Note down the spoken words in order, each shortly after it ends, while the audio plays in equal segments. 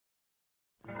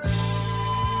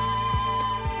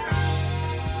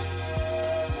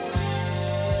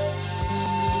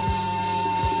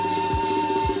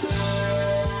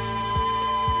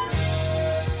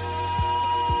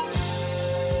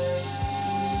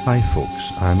Hi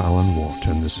folks, I'm Alan Watt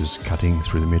and this is Cutting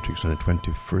Through the Matrix on the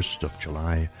 21st of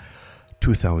July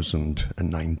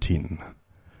 2019.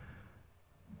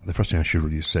 The first thing I should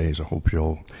really say is I hope you're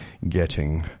all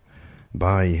getting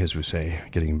by, as we say,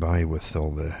 getting by with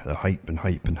all the hype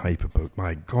about,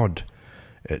 my God,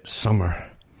 it's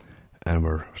summer and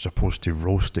we're supposed to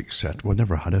roast, etc. We've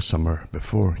never had a summer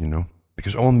before, you know,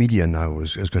 because all media now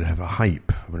is going to have a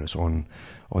hype when it's on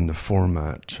the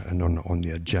format and on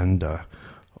the agenda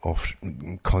of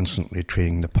constantly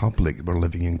training the public. We're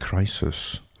living in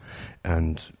crisis.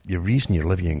 And the reason you're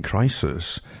living in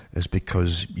crisis is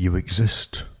because you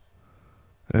exist.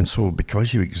 And so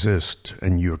because you exist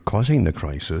and you're causing the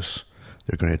crisis,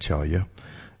 they're going to tell you,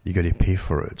 you got to pay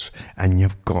for it. And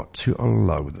you've got to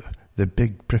allow the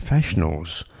big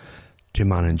professionals to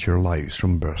manage your lives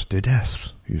from birth to death,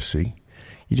 you see.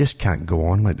 You just can't go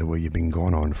on like the way you've been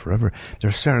going on forever. There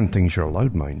are certain things you're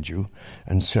allowed, mind you,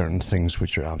 and certain things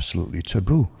which are absolutely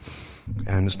taboo.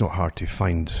 And it's not hard to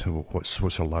find what's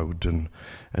allowed and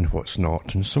what's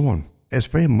not, and so on. It's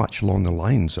very much along the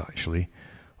lines, actually,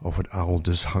 of what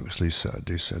Aldous Huxley said.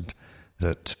 He said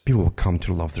that people will come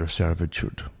to love their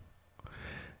servitude.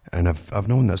 And I've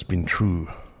known that's been true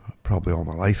probably all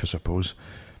my life, I suppose,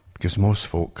 because most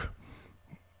folk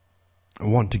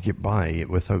want to get by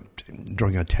without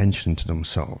drawing attention to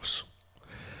themselves.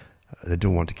 They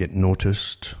don't want to get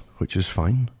noticed, which is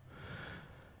fine.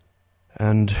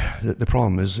 And the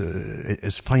problem is,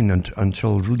 it's fine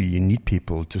until really you need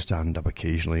people to stand up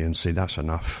occasionally and say that's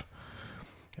enough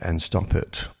and stop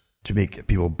it, to make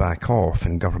people back off,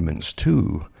 and governments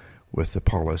too, with the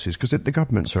policies, because the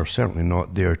governments are certainly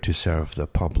not there to serve the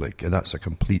public, and that's a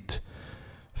complete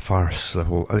farce. The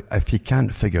whole, if you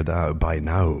can't figure that out by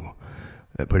now,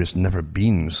 but it's never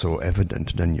been so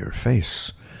evident in your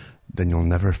face, then you'll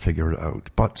never figure it out.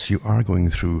 But you are going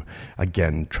through,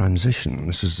 again, transition.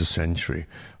 This is the century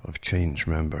of change,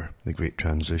 remember, the Great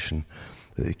Transition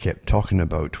that they kept talking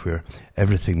about, where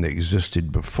everything that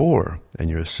existed before in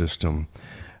your system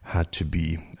had to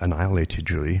be annihilated,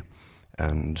 really,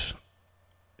 and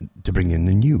to bring in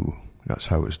the new. That's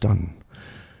how it's done.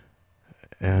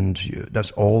 And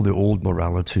that's all the old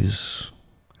moralities,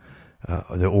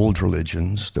 the old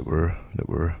religions that were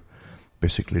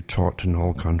basically taught in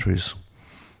all countries.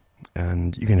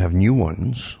 And you can have new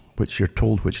ones, which you're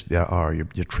told which they are.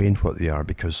 You're trained what they are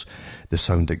because they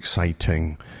sound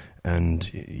exciting,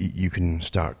 and you can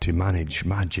start to manage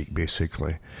magic,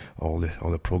 basically. All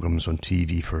the programs on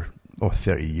TV for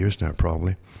 30 years now,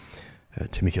 probably,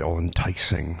 to make it all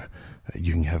enticing.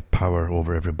 You can have power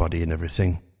over everybody and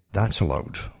everything. That's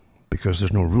allowed because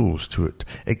there's no rules to it,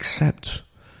 except,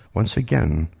 once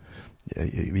again,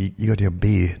 you got to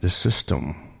obey the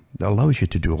system that allows you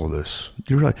to do all this.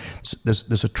 You're right.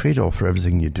 There's a trade-off for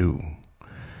everything you do,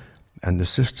 and the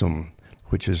system,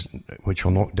 which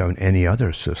will knock down any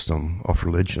other system of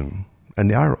religion, and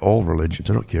they are all religions.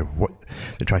 I don't care what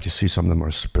they try to see. Some of them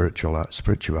are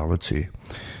spirituality.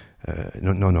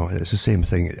 No, it's the same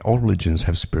thing. All religions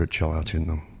have spirituality in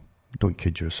them. Don't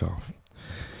kid yourself.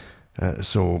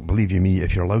 So believe you me,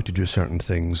 if you're allowed to do certain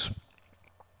things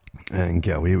and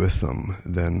get away with them,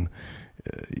 then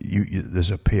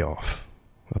there's a payoff,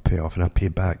 and a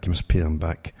payback. You must pay them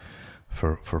back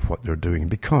for what they're doing,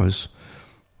 because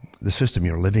the system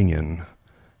you're living in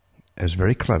is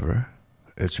very clever.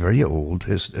 It's very old.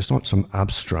 It's not some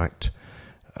abstract,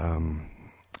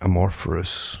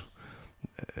 amorphous,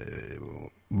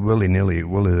 willy-nilly,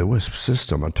 will-o'-the-wisp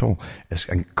system at all. It's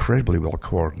incredibly well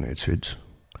coordinated.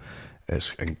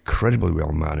 It's incredibly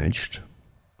well managed.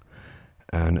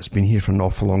 And it's been here for an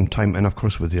awful long time. And of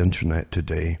course, with the internet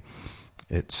today,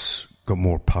 it's got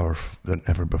more power than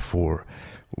ever before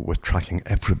with tracking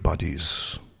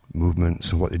everybody's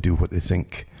movements and what they do, what they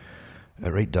think,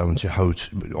 right down to how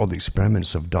all the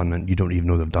experiments have done, and you don't even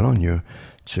know they've done on you,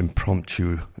 to prompt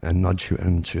you and nudge you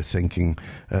into thinking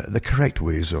the correct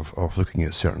ways of looking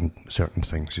at certain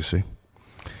things, you see.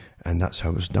 And that's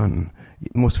how it's done.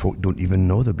 Most folk don't even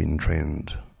know they've been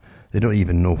trained. They don't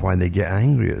even know why they get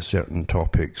angry at certain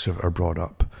topics are brought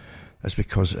up. It's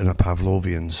because in a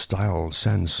Pavlovian style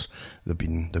sense, they've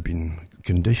been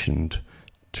conditioned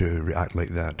to react like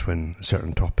that when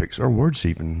certain topics, or words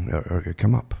even,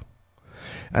 come up.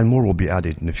 And more will be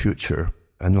added in the future,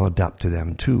 and they'll adapt to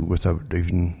them too without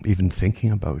even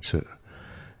thinking about it.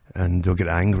 And they'll get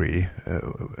angry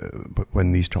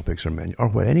when these topics are mentioned, or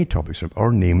when any topics are,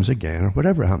 or names again, or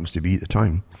whatever it happens to be at the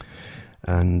time.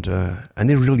 And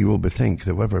they really will think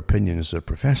that whatever opinions they're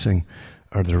professing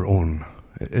are their own.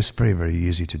 It's very, very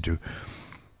easy to do.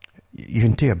 You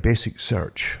can take a basic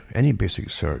search, any basic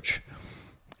search,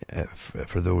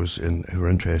 for those who are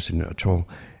interested in it at all,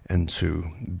 into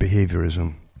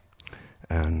behaviorism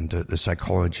and the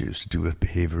psychology to do with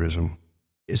behaviorism.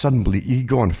 It's unbelievable. You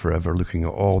go on forever looking at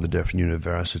all the different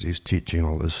universities teaching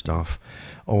all this stuff,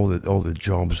 all the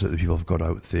jobs that the people have got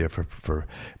out there for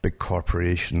big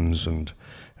corporations and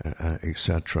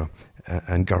etc.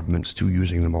 And governments too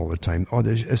using them all the time.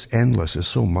 It's endless. There's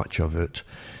so much of it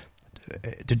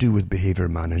to do with behavior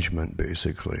management,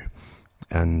 basically,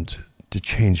 and to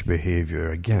change behavior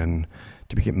again,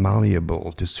 to make it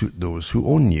malleable to suit those who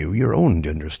own you. You're owned,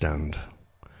 you understand.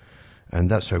 And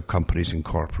that's how companies and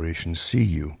corporations see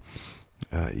you.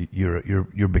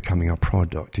 You're becoming a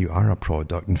product. You are a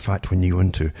product. In fact, when you go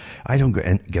into, I don't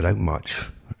get out much,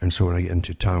 and so when I get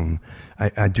into town,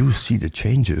 I do see the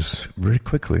changes very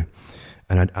quickly,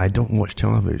 and I don't watch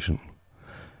television.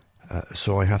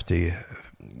 So I have to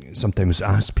sometimes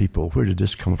ask people, where did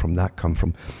this come from, that come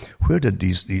from? Where did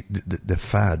the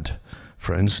fad,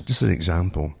 for instance, this is an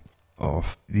example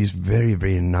of these very,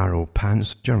 very narrow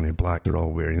pants, generally black, they're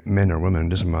all wearing, men or women,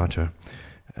 doesn't matter.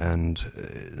 And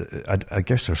I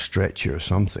guess they're stretchy or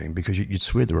something, because you'd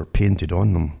swear they were painted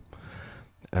on them.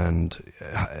 And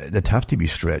they'd have to be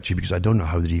stretchy, because I don't know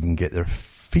how they'd even get their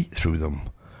feet through them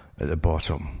at the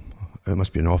bottom. It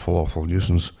must be an awful, awful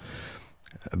nuisance.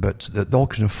 But they all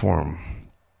conform.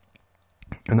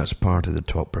 And that's part of the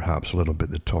talk, perhaps, a little bit,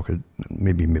 the talk,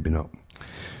 maybe not.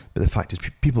 But the fact is,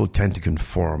 people tend to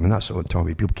conform, and that's what I'm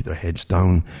talking about. People keep their heads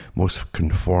down, most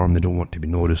conform, they don't want to be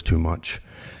noticed too much,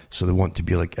 so they want to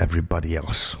be like everybody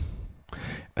else.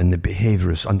 And the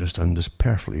behaviorists understand this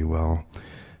perfectly well,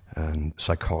 and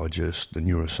psychologists, the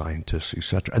neuroscientists,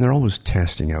 etc. And they're always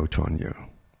testing out on you.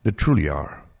 They truly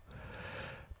are.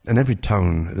 And every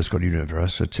town that's got a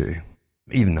university,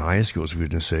 even the high schools, for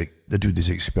goodness sake, they do these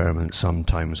experiments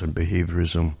sometimes on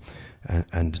behaviorism,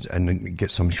 and get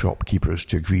some shopkeepers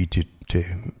to agree to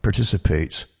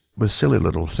participate with silly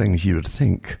little things you would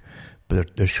think,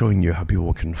 but they're showing you how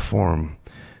people conform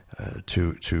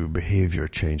to behaviour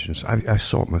changes. I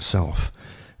saw it myself,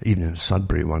 even in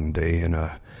Sudbury one day in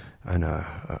a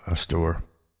store,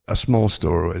 a small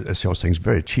store that sells things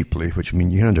very cheaply, which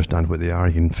means you can understand what they are,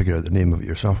 you can figure out the name of it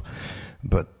yourself,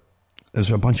 but there's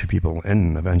a bunch of people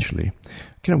in eventually,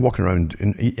 kind of walking around,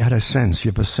 and you have a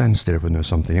sense there when there's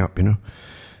something up,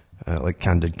 like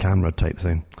candid camera type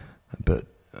thing. But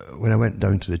when I went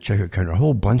down to the checkout counter, a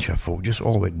whole bunch of folk just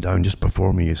all went down just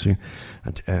before me, you see,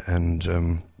 and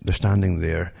they're standing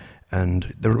there,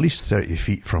 and they're at least 30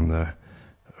 feet from the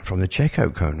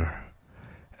checkout counter,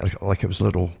 like it was a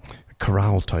little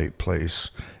corral type place.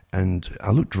 And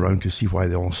I looked around to see why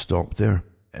they all stopped there.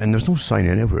 And there's no sign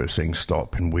anywhere saying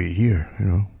stop and wait here,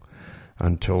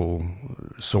 until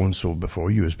so-and-so before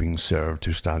you is being served,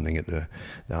 who's standing at the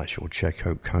actual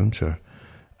checkout counter.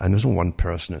 And there's no one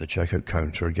person at the checkout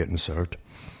counter getting served.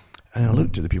 And I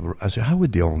looked at the people, I said, how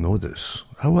would they all know this?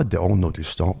 How would they all know to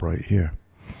stop right here?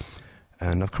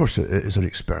 And of course it is an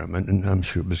experiment, and I'm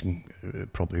sure it was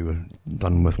probably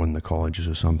done with one of the colleges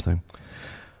or something.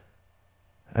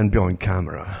 And be on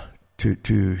camera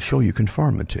to show you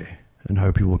conformity, and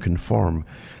how people conform,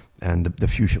 and the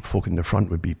few folk in the front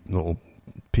would be little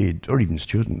paid, or even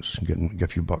students, get a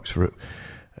few bucks for it,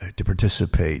 to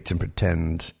participate and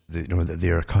pretend that, that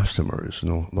they're customers,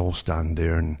 and they'll all stand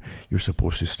there, and you're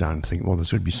supposed to stand thinking, well,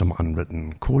 there's going to be some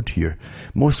unwritten code here.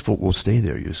 Most folk will stay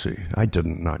there, you see. I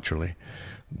didn't, naturally,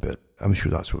 but I'm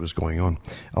sure that's what was going on.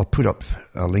 I'll put up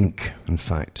a link, in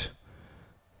fact,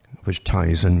 which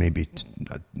ties in maybe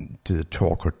to the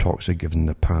talk or talks I've given in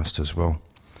the past as well.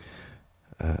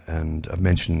 And I've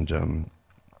mentioned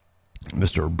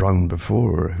Mr. Brown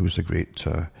before, who's a great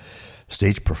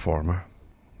stage performer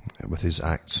with his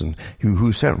acts, and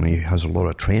who certainly has a lot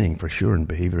of training for sure in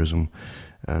behaviorism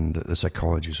and the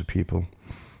psychologies of people,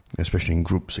 especially in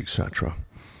groups, etc.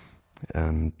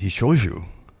 And he shows you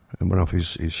in one of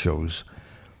his shows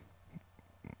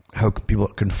how people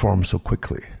conform so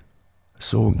quickly,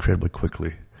 so incredibly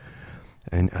quickly.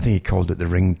 And I think he called it the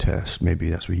ring test. Maybe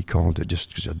that's what he called it, just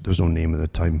because there was no name at the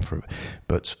time for it.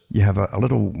 But you have a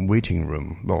little waiting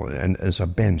room, well, and there's a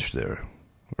bench there,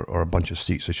 or a bunch of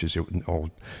seats, I should say,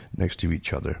 all next to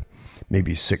each other,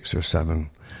 maybe 6 or 7,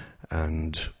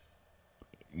 and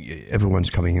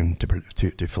everyone's coming in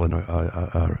to fill in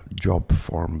a job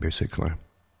form, basically.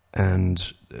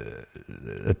 And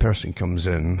the person comes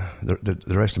in, the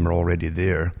rest of them are already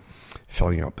there,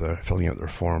 filling out their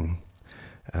form.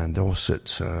 And they all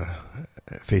sit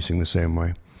facing the same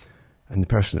way. And the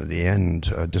person at the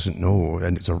end doesn't know,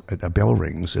 and a bell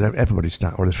rings, and everybody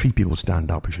or the 3 people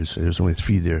stand up, I should say. There's only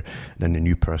 3 there, then the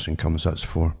new person comes, that's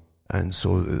 4. And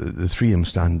so the 3 of them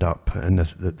stand up, and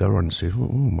the other one says,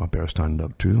 oh, I better stand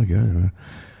up too, again.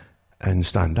 and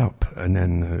stand up, and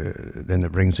then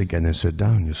it rings again and sit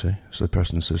down, you see. So the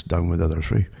person sits down with the other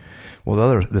three.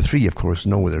 Well, the three, of course,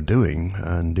 know what they're doing,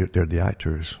 and they're the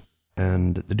actors.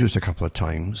 And they do this a couple of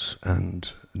times,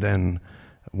 and then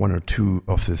one or two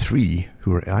of the three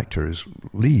who are actors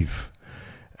leave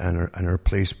and are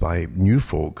placed by new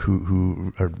folk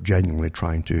who are genuinely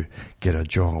trying to get a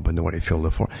job and they want to fill the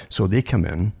form. So they come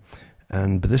in,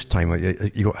 and by this time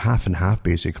you got half and half,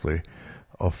 basically,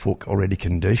 of folk already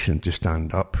conditioned to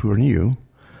stand up who are new,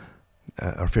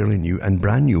 are fairly new, and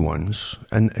brand new ones,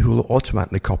 and who will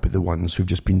automatically copy the ones who've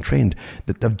just been trained.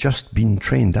 That they've just been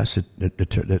trained. That's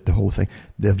the whole thing.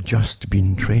 They've just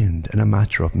been trained in a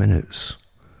matter of minutes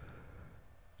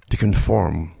to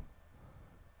conform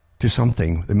to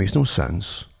something that makes no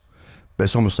sense, but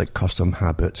it's almost like custom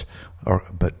habit,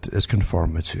 but it's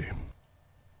conformity.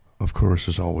 Of course,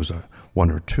 there's always one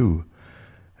or two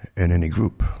in any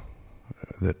group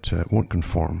that won't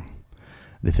conform.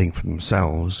 They think for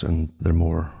themselves, and they're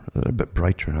a bit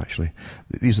brighter, actually.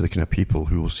 These are the kind of people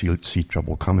who will see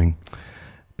trouble coming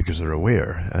because they're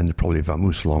aware, and they probably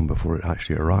vamoose long before it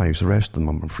actually arrives. The rest of them,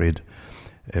 I'm afraid,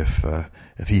 if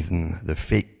even the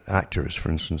fake actors, for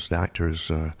instance, the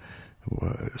actors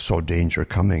saw danger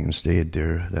coming and stayed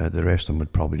there, the rest of them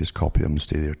would probably just copy them and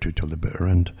stay there till the bitter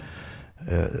end.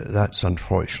 That's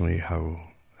unfortunately how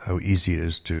easy it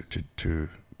is to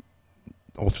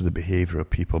alter the behaviour of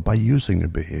people by using their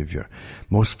behaviour.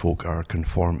 Most folk are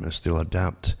conformists. They'll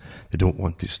adapt. They don't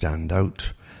want to stand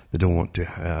out. They don't want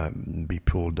to be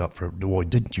pulled up for, well,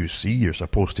 didn't you see you're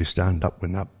supposed to stand up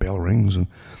when that bell rings? And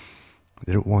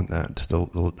they don't want that.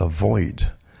 They'll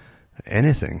avoid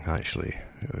anything, actually,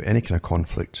 any kind of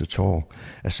conflicts at all,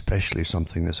 especially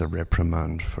something that's a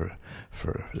reprimand for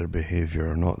their behaviour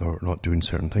or not doing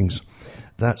certain things.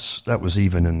 That was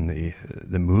even in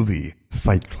the movie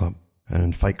Fight Club. And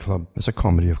in Fight Club, it's a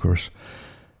comedy, of course,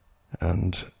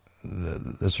 and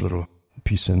there's a little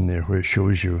piece in there where it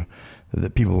shows you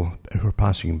that people who are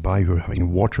passing by, who are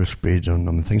having water sprayed on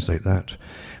them and things like that,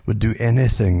 would do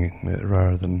anything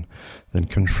rather than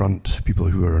confront people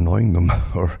who are annoying them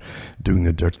or doing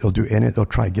the dirt. They'll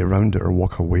try to get around it or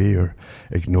walk away or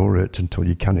ignore it until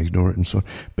you can't ignore it and so on,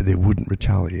 but they wouldn't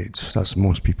retaliate. That's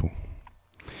most people.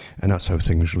 And that's how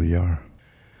things really are.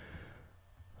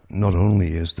 Not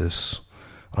only is this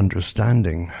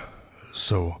understanding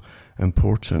so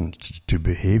important to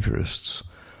behaviorists,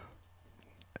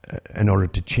 in order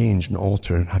to change and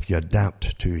alter and have you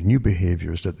adapt to new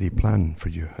behaviors that they plan for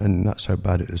you. And that's how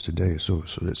bad it is today. So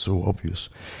it's so obvious.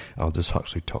 Aldous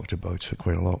Huxley talked about it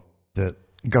quite a lot, that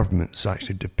governments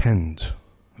actually depend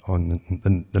on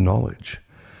the knowledge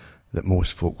that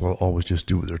most folk will always just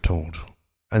do what they're told.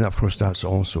 And of course, that's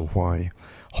also why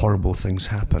horrible things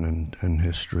happen in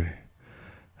history.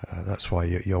 That's why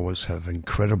you always have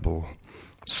incredible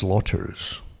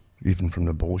slaughters, even from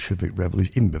the Bolshevik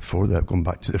Revolution, even before that, going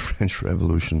back to the French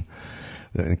Revolution.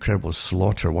 The incredible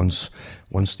slaughter once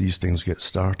these things get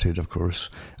started, of course,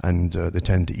 and they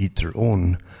tend to eat their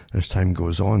own as time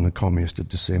goes on. The communists did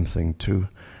the same thing too.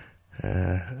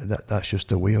 That's just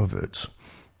the way of it.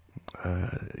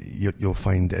 You'll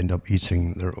find they end up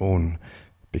eating their own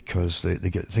because they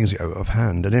get things out of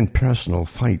hand. And then personal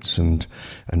fights and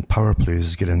power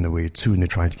plays get in the way too, and they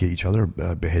try to get each other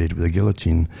beheaded with a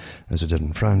guillotine, as they did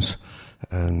in France.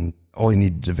 And all you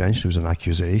needed eventually was an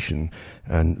accusation,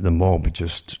 and the mob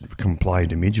just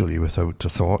complied immediately without a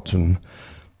thought, and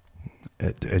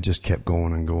it just kept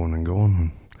going and going and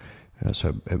going. That's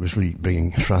how it was really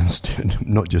bringing France to,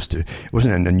 it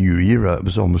wasn't in a new era, it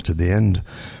was almost to the end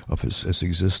of its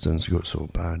existence. It got so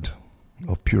bad,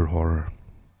 of pure horror.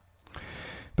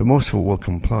 But most folk will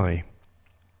comply,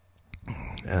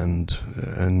 and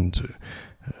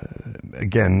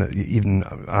again, even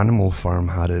Animal Farm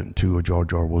had it too, or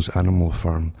George Orwell's Animal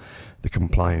Farm, the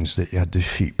compliance that you had the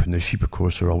sheep, and the sheep, of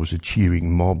course, are always a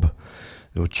cheering mob.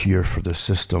 They'll cheer for the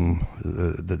system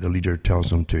that the leader tells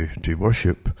them to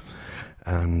worship,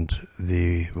 and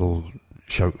they will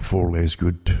shout 4 legs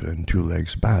good and 2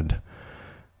 legs bad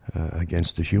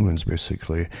against the humans,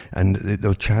 basically. And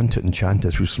they'll chant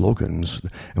it through slogans.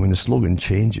 And when the slogan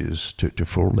changes to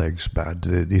 4 legs bad,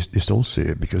 they still say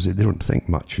it because they don't think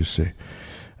much, you see.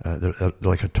 They're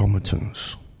like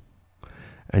automatons.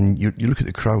 And you look at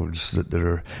the crowds that there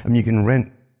are. I mean, you can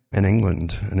rent in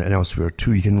England and elsewhere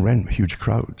too, you can rent huge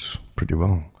crowds pretty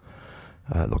well.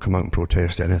 They'll come out and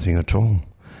protest anything at all.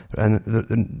 And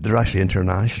they're actually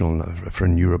international for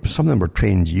in Europe. Some of them were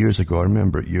trained years ago. I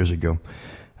remember it years ago.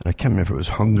 And I can't remember if it was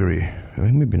Hungary. I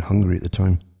think maybe in Hungary at the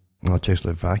time. Or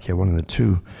Czechoslovakia, one of the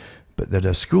two. But they had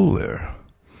a school there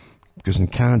Because in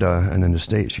Canada and in the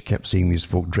States, you kept seeing these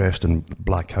folk dressed in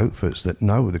black outfits that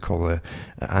now they call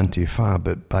Antifa,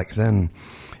 but back then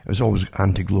it was always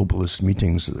anti-globalist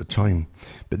meetings at the time.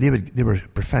 But they were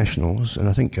professionals, and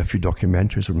I think a few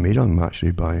documentaries were made on them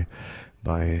actually by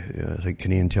I think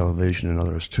Canadian television and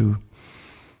others too.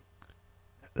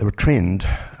 They were trained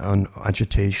on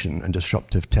agitation and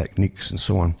disruptive techniques and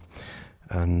so on.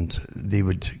 And they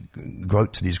would go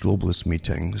out to these globalist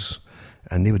meetings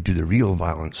and they would do the real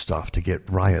violent stuff to get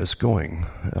riots going.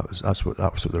 That's what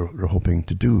they were hoping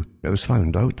to do. It was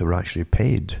found out they were actually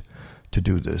paid to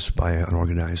do this by an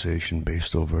organization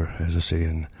based over, as I say,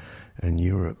 in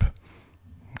Europe.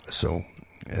 So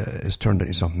it's turned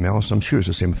into something else. I'm sure it's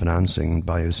the same financing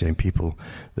by the same people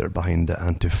that are behind the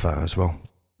Antifa as well.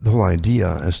 The whole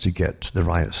idea is to get the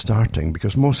riots starting,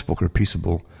 because most folk are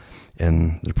peaceable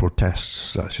in the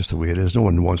protests. That's just the way it is. No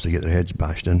one wants to get their heads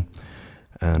bashed in.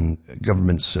 And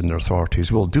governments and their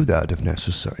authorities will do that if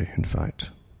necessary, in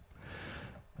fact.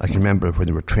 I can remember when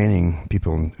they were training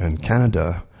people in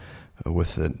Canada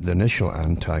with the initial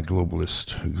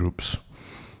anti-globalist groups,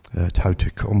 how to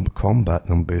combat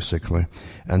them, basically.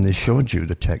 And they showed you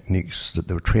the techniques that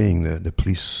they were training the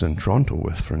police in Toronto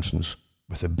with, for instance,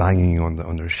 with the banging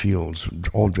on their shields,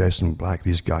 all dressed in black,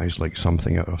 these guys like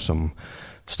something out of some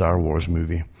Star Wars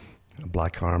movie,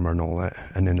 black armor and all that,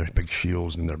 and then their big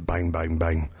shields and their bang, bang,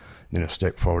 bang, and then a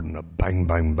step forward and a bang,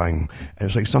 bang, bang. And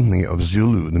it's like something out of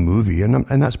Zulu, the movie, and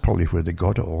that's probably where they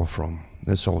got it all from.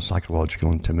 It's all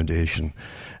psychological intimidation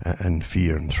and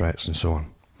fear and threats and so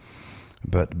on.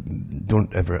 But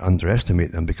don't ever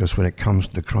underestimate them, because when it comes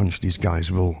to the crunch, these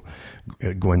guys will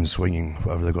go in swinging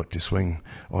whatever they've got to swing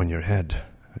on your head,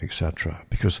 etc.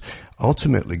 Because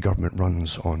ultimately government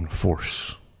runs on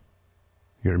force.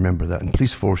 You remember that. And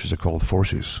police forces are called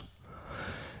forces.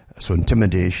 So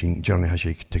intimidation generally has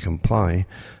you to comply,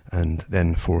 and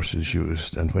then force is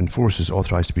used. And when force is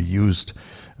authorized to be used,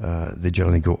 they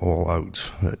generally go all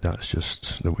out. That's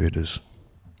just the way it is.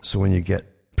 So when you get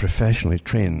professionally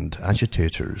trained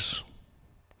agitators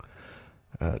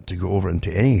to go over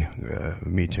into any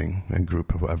meeting and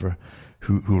group or whatever,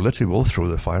 who literally will throw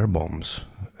the firebombs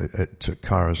at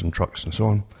cars and trucks and so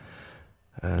on,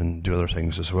 and do other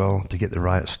things as well to get the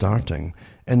riot starting,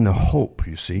 in the hope,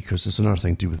 you see, because there's another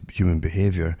thing to do with human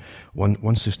behaviour.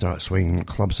 Once they start swinging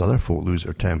clubs, other folk lose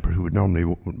their temper who would normally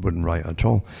wouldn't riot at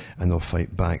all, and they'll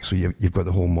fight back. So you've got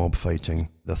the whole mob fighting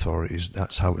the authorities.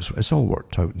 That's how it's all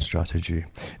worked out in strategy.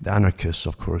 The anarchists,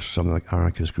 of course, some of the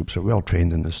anarchist groups are well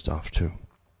trained in this stuff too,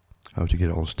 how to get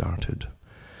it all started.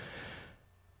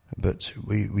 But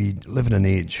we live in an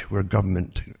age where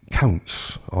government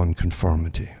counts on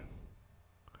conformity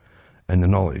and the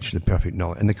knowledge, the perfect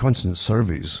knowledge, and the constant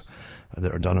surveys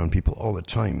that are done on people all the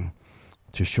time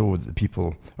to show that the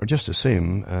people are just the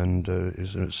same, and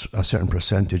a certain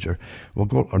percentage will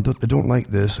go, or they don't like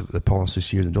this, the policies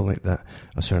here, they don't like that,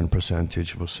 a certain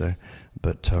percentage will say,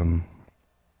 but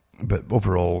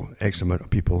overall, X amount of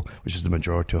people, which is the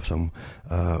majority of them,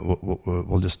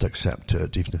 will just accept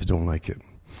it, even if they don't like it.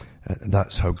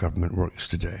 That's how government works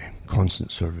today.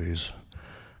 Constant surveys,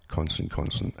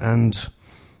 constant. And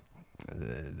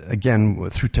again,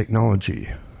 through technology,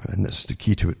 and that's the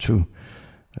key to it too,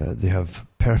 they have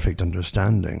perfect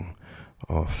understanding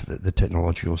of the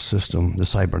technological system, the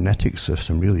cybernetic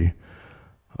system, really,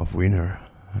 of Wiener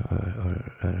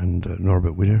and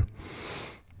Norbert Wiener,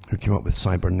 who came up with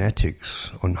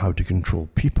cybernetics on how to control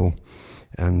people,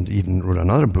 and even wrote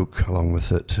another book along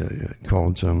with it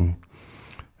called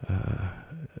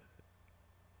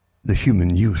The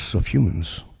Human Use of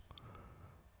Humans,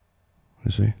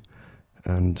 you see.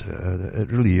 And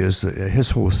it really is, his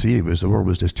whole theory was the world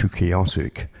was just too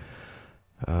chaotic.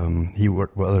 He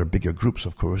worked with other bigger groups,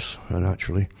 of course,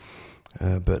 naturally.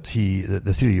 But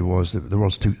the theory was that the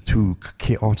world's too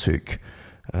chaotic,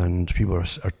 and people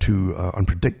are too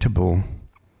unpredictable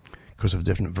because of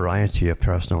different variety of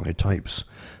personality types,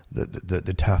 that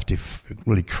they'd have to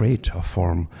really create a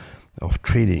form of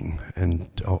training and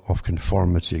of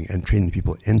conformity, and training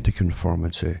people into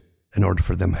conformity, in order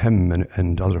for him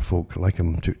and other folk like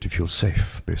him to feel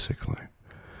safe, basically.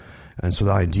 And so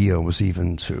the idea was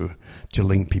even to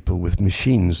link people with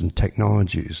machines and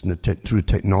technologies, and through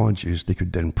technologies they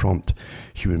could then prompt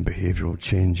human behavioral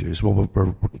changes. Well,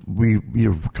 we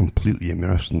are completely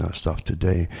immersed in that stuff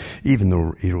today, even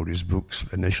though he wrote his books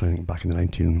initially, I think back in the late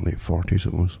 40s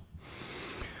it was.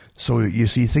 So you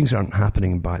see, things aren't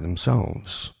happening by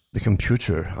themselves. The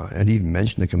computer, and he even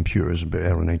mentioned the computers about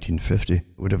early 1950,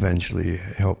 would eventually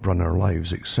help run our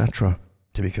lives, etc.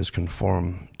 to make us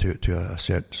conform to a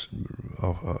set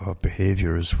of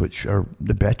behaviours which are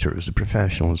the betters, the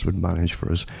professionals would manage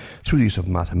for us through the use of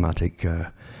mathematics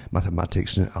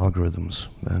and algorithms,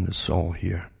 and it's all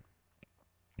here.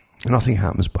 Nothing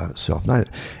happens by itself, not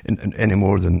any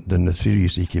more than the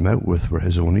theories he came out with were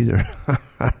his own either.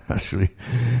 That's really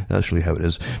how it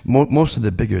is. Most of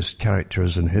the biggest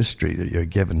characters in history that you're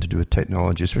given to do with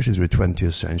technology, especially through the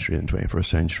 20th century and 21st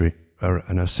century, are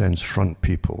in a sense front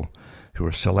people who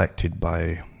are selected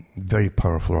by very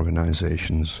powerful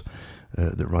organizations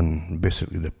that run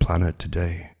basically the planet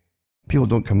today. People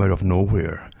don't come out of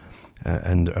nowhere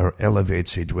and are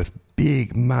elevated with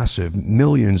big, massive,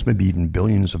 millions, maybe even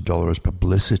billions of dollars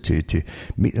publicity to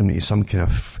make them into some kind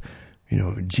of,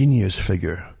 genius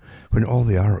figure, when all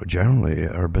they are generally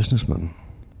are businessmen,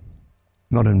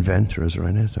 not inventors or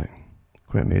anything.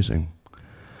 Quite amazing.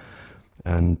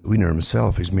 And Wiener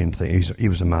himself, his main thing, he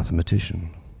was a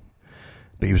mathematician,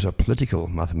 but he was a political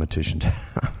mathematician.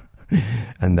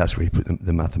 And that's where he put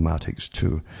the mathematics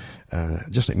too.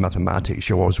 Just like mathematics,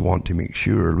 you always want to make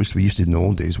sure, at least we used to in the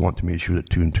old days, want to make sure that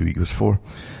 2 and 2 equals 4.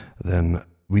 Then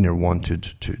Wiener wanted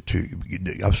to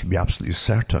be absolutely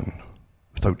certain,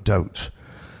 without doubt,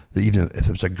 that even if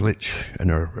there was a glitch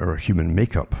in our human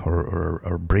makeup or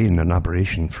our brain, an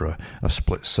aberration for a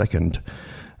split second,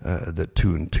 that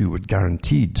 2 and 2 would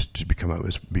guaranteed to come out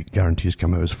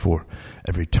as 4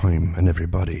 every time and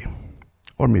everybody.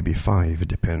 Or maybe 5, it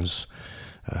depends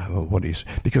what he's...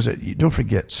 Because you don't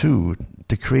forget, too,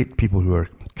 to create people who are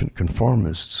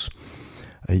conformists,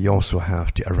 you also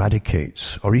have to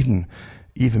eradicate or even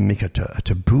make it a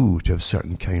taboo to have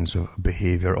certain kinds of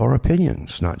behavior or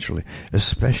opinions, naturally,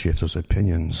 especially if those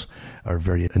opinions are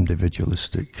very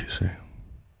individualistic, you see.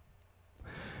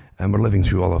 And we're living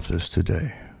through all of this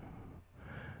today.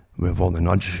 We have all the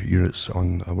nudge units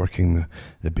on working,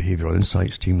 the behavioral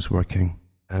insights teams working.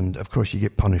 And, of course, you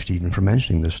get punished even for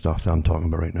mentioning this stuff that I'm talking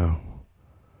about right now.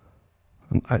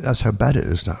 And that's how bad it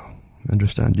is now.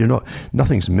 Understand?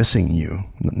 Nothing's missing you.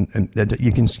 And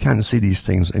you can't see these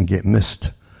things and get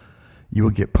missed. You will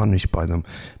get punished by them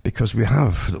because we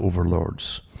have the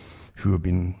overlords who have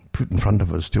been put in front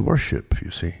of us to worship,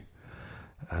 you see.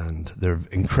 And they're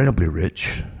incredibly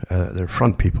rich. They're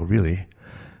front people, really.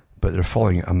 But they're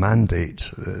following a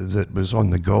mandate that was on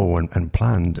the go and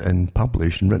planned and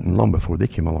published and written long before they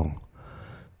came along.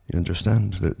 You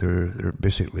understand? They're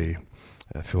basically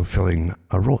fulfilling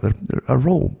a role. They're a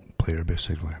role player,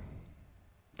 basically.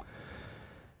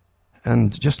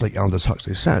 And just like Aldous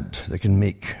Huxley said, they can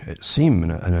make it seem, in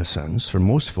a sense, for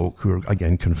most folk who are,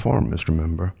 again, conformists,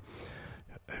 remember,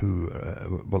 who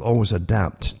will always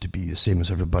adapt to be the same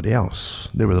as everybody else.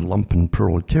 They were the lumpen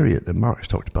proletariat that Marx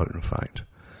talked about, in fact.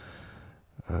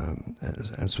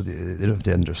 And so they don't have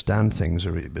to understand things,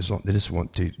 or they just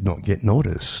want to not get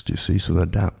noticed, you see, so they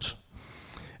adapt.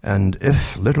 And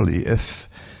if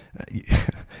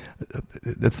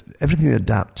everything they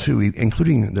adapt to,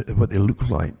 including what they look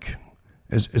like,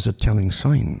 is a telling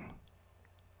sign.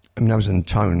 I mean, I was in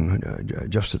town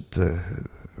just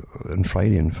on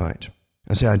Friday, in fact.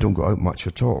 I say I don't go out much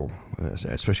at all,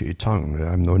 especially at town.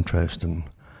 I have no interest in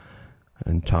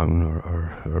town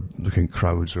or looking at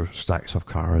crowds or stacks of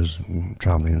cars and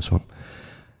travelling and so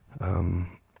on.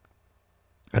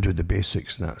 I do the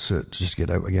basics and that's it, just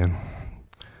get out again.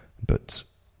 But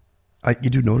you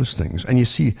do notice things, and you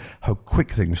see how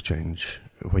quick things change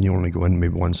when you only go in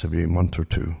maybe once every month or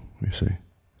two, you see.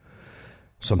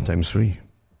 Sometimes 3.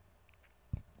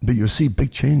 But you'll see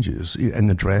big changes in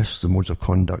the dress, the modes of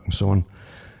conduct and so on,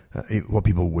 what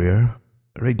people wear.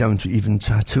 Right down to even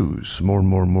tattoos,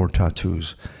 more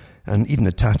tattoos. And even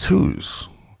the tattoos,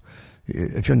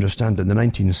 if you understand, in the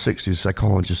 1960s,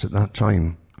 psychologists at that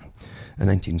time, in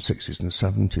the 1960s and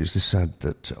 70s, they said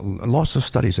that lots of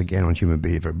studies, again, on human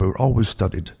behavior, but were always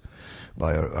studied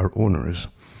by our owners.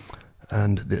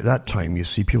 And at that time, you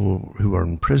see people who are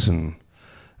in prison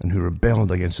and who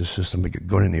rebelled against the system but get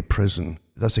gone into prison.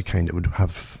 That's the kind that would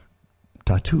have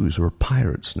tattoos, or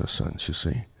pirates in a sense, you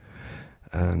see.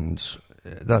 And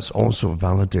that's also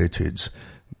validated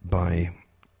by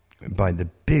the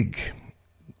big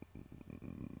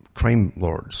crime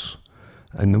lords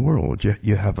in the world.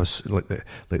 You have like the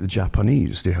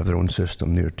Japanese, they have their own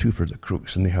system there too for the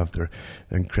crooks, and they have their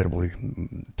incredibly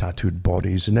tattooed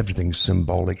bodies, and everything's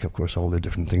symbolic, of course, all the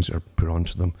different things that are put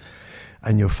onto them.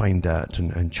 And you'll find that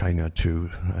in China too,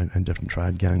 and different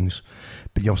triad gangs.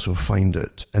 But you also find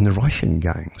it in the Russian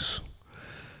gangs.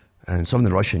 And some of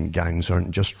the Russian gangs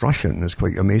aren't just Russian. It's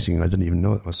quite amazing. I didn't even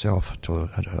know it myself until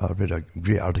I read a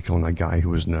great article on a guy who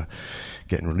was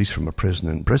getting released from a prison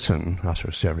in Britain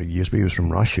after several years, but he was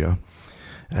from Russia.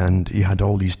 And he had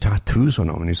all these tattoos on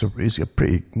him, and he's a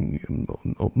pretty,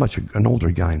 much an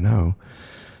older guy now.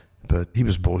 But he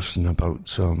was boasting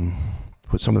about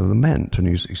what some of them meant, and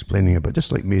he was explaining about,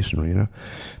 just like masonry, you know.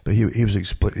 But he was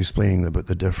explaining about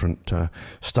the different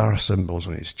star symbols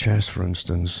on his chest, for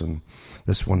instance, and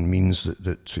this one means that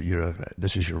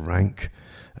this is your rank,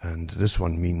 and this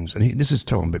one means, and this is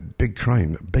talking about big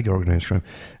crime, big organized crime,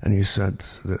 and he said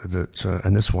that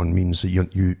and this one means that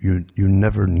you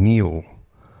never kneel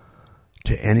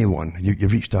to anyone.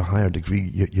 You've reached a higher degree.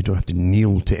 You don't have to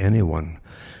kneel to anyone.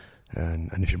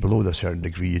 And if you're below a certain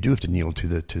degree, you do have to kneel to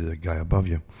the guy above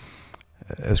you.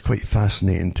 It's quite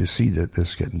fascinating to see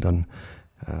this getting done,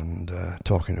 and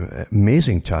talking about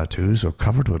amazing tattoos are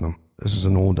covered with them. This is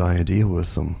an old idea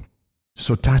with them.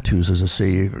 So tattoos, as I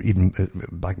say, even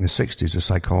back in the 60s, the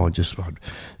psychologists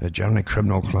had generally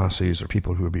criminal classes or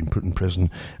people who had been put in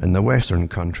prison. In the Western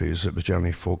countries, it was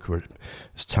generally folk who were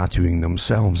tattooing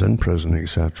themselves in prison,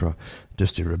 etc.,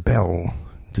 just to rebel,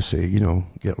 to say,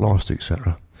 get lost,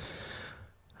 etc.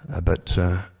 But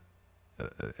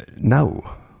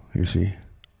now, you see,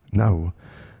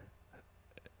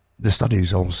 the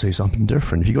studies all say something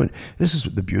different. If you go, this is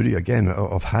the beauty again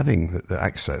of having the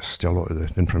access to a lot of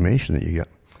the information that you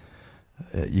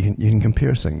get. You can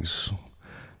compare things,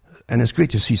 and it's great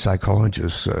to see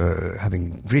psychologists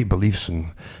having great beliefs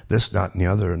in this, that, and the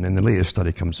other. And then the latest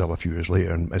study comes up a few years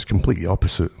later, and it's completely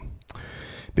opposite,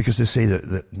 because they say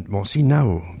that well, see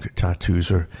now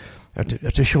tattoos are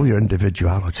to show your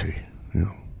individuality,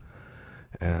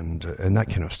 and that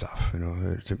kind of stuff,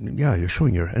 you're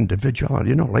showing your individuality.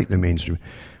 You're not like the mainstream.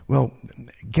 Well,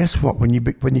 guess what? When you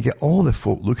get all the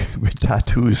folk looking with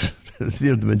tattoos,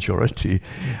 they're the majority.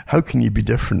 How can you be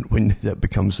different when that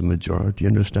becomes the majority? You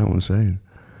understand what I'm saying?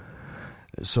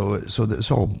 So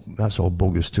that's all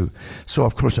bogus too. So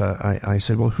of course I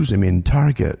said, well, who's the main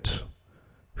target?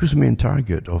 Who's the main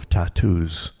target of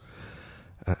tattoos?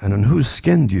 And on whose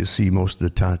skin do you see most of the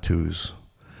tattoos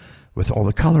with all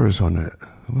the colours on it?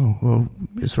 Well,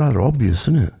 it's rather obvious,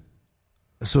 isn't it?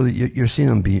 So that you're seeing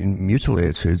them being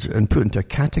mutilated and put into a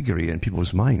category in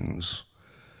people's minds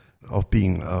of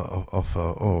being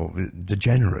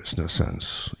degenerates in a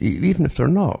sense, even if they're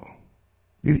not.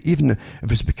 Even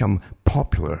if it's become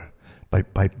popular by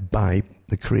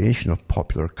the creation of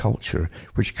popular culture,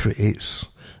 which creates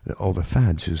all the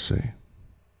fads, you see.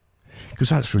 Because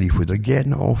that's really where they're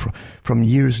getting it all from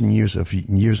years and years of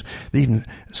years.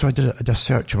 So I did a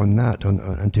search on that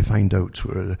and to find out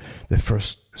where the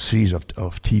first series of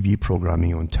TV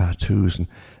programming on tattoos, and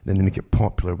then they make it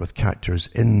popular with characters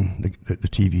in the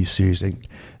TV series. They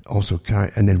also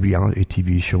and then reality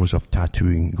TV shows of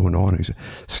tattooing going on. It's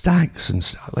stacks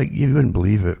and like you wouldn't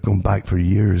believe it, going back for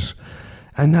years.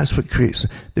 And that's what creates.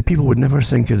 The people would never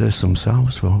think of this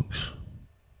themselves, folks.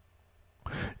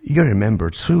 You got to remember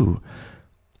too,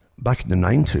 back in the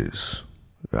 90s,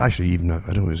 actually even,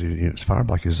 I don't know, as far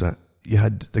back as that, you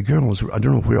had the girls, I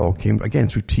don't know where it all came, again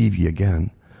through TV again,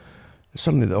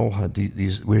 suddenly they all had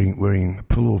these wearing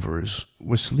pullovers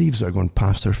with sleeves that are going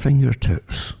past their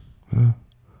fingertips. That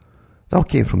all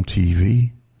came from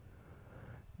TV.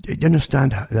 Do you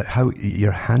understand how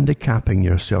you're handicapping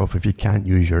yourself if you can't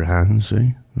use your hands,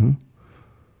 eh?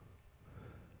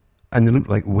 And they look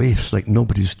like waifs, like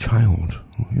nobody's child,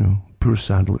 poor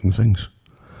sad-looking things.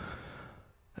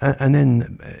 And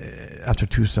then after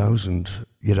 2000,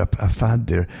 you had a fad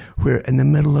there where in the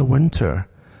middle of winter,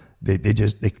 they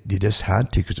just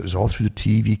had to, because it was all through the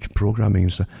TV programming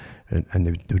and stuff, and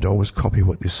they would always copy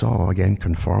what they saw. Again,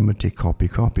 conformity,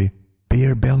 copy.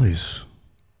 Bare bellies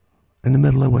in the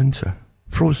middle of winter,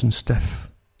 frozen stiff.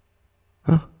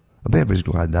 I bet everybody's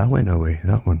glad that went away,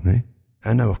 that one, eh?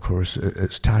 And now, of course,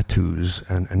 it's tattoos,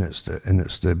 and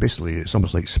it's basically it's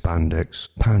almost like spandex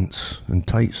pants and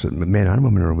tights that men and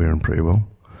women are wearing pretty well.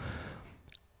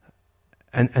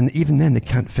 And even then, they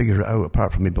can't figure it out,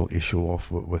 apart from being able to show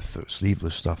off with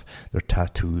sleeveless stuff, their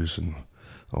tattoos and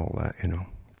all that,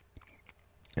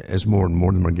 It's more and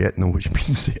more than we're getting them, which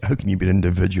means how can you be an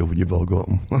individual when you've all got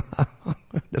them?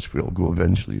 That's where we'll go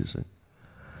eventually, you see.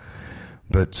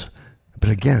 But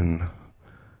again,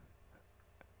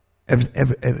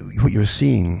 what you're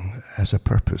seeing has a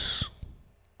purpose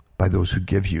by those who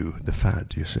give you the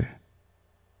fad, you see.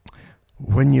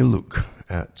 When you look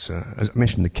at, as I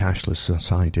mentioned, the cashless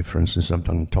society, for instance, I've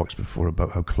done talks before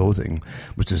about how clothing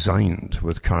was designed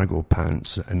with cargo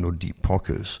pants and no deep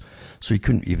pockets, so you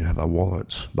couldn't even have a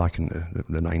wallet back in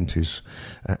the 90s.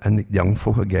 And the young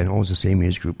folk, again, always the same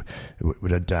age group,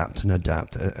 would adapt, and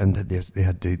they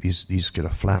had these kind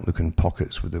of flat-looking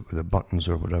pockets with the buttons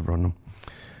or whatever on them.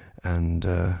 And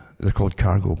they're called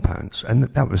cargo pants. And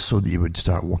that was so that you would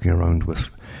start walking around with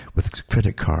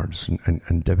credit cards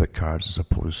and debit cards as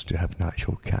opposed to having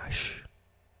actual cash.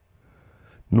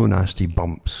 No nasty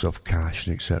bumps of cash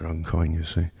and etc. on coin, you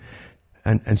see.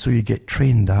 And so you get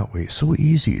trained that way. It's so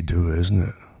easy to do, isn't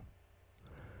it?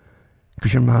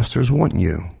 Because your masters want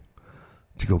you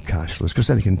to go cashless, because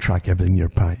then they can track everything you're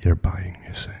buying,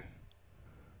 you see.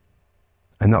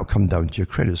 And that'll come down to your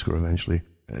credit score eventually.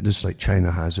 Just like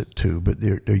China has it too, but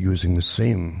they're using the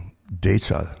same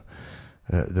data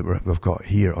that we've got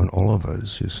here on all of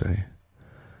us, you see,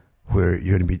 where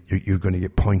you're going to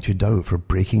get pointed out for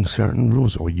breaking certain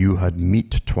rules. Or you had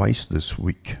meat twice this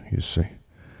week, you see,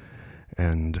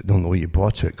 and don't know you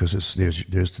bought it because there's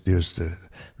the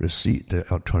receipt, the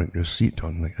electronic receipt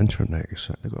on the internet.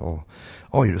 They've got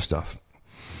all your stuff,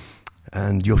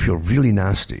 and you'll feel really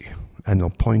nasty. And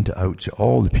they'll point it out to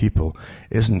all the people.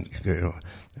 Isn't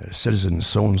citizen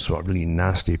so-and-so a really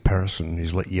nasty person?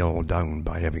 He's let you all down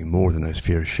by having more than his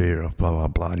fair share of blah, blah,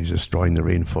 blah. And he's destroying the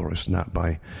rainforest and that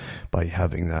by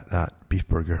having that beef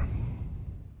burger.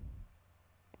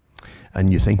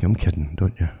 And you think I'm kidding,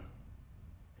 don't you?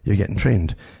 You're getting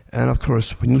trained. And of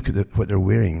course, when you look at what they're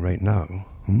wearing right now,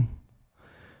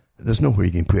 there's nowhere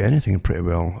you can put anything pretty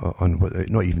well on,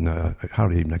 not even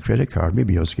hardly even a credit card.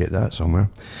 Maybe you'll get that somewhere.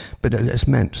 But it's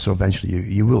meant, so eventually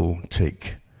you will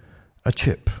take a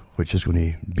chip, which is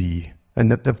going to be,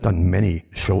 and they've done many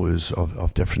shows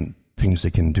of different things they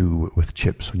can do with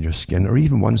chips on your skin, or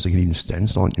even ones that can even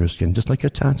stencil on your skin, just like a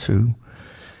tattoo,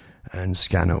 and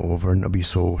scan it over, and it'll be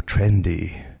so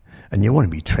trendy. And you want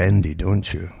to be trendy,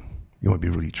 don't you? You want to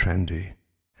be really trendy.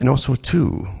 And also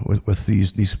too, with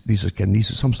these again,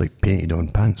 these are some like painted on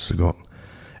pants they got.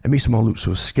 It makes them all look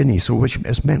so skinny. So which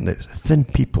has meant that thin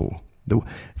people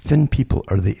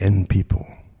are the in people.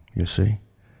 You see,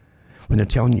 when they're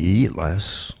telling you to eat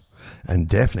less and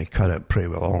definitely cut out pretty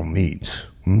well all meat,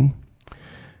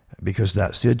 because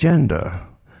that's the agenda,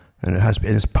 and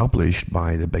it's published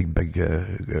by the big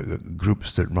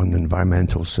groups that run the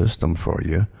environmental system for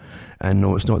you. And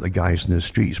no, it's not the guys in the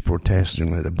streets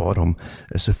protesting at the bottom.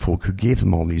 It's the folk who gave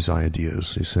them all these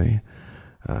ideas, you see.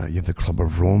 You have the Club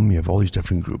of Rome, you have all these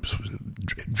different groups.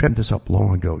 Dreamt this up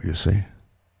long ago, you see.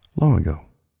 Long ago.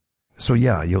 So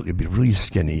yeah, you'll be really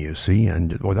skinny, you see,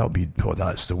 and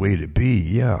that's the way to be,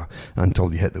 yeah,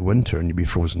 until you hit the winter and you'll be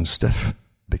frozen stiff,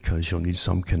 because you'll need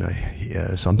some kind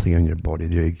of, something in your body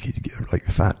there, like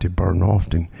fat to burn off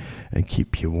and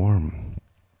keep you warm.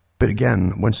 But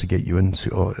again, once they get you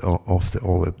into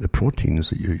all the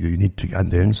proteins that you need to, and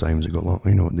the enzymes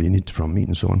that you need from meat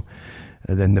and so on,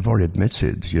 then they've already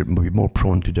admitted you're more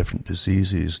prone to different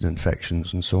diseases and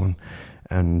infections and so on.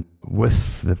 And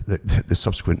with the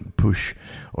subsequent push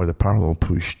or the parallel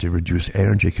push to reduce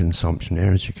energy consumption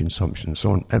and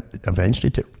so on,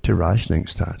 eventually to rationing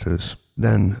status,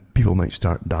 then people might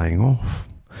start dying off.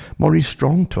 Maurice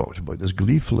Strong talked about this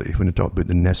gleefully when he talked about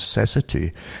the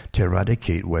necessity to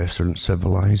eradicate Western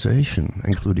civilization,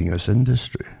 including its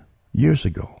industry, years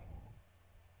ago.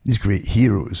 These great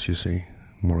heroes, you see,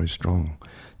 Maurice Strong,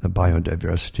 the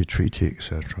Biodiversity Treaty,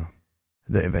 etc.,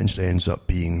 that eventually ends up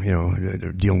being,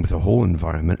 they're dealing with the whole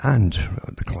environment and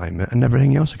the climate and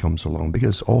everything else that comes along,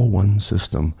 because it's all one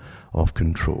system of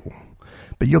control.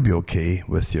 But you'll be okay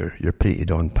with your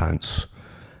painted on pants,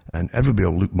 and everybody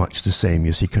will look much the same.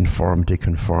 You see, conformity,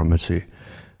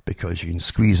 because you can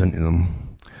squeeze into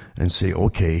them and say,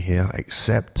 okay, yeah,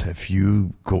 except if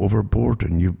you go overboard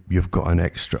and you've got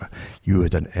you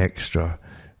had an extra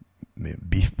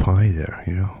beef pie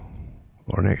there,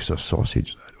 or an extra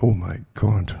sausage. Oh my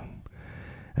God.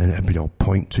 And everybody will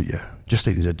point to you, just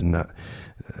like they did in that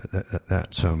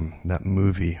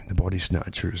movie, The Body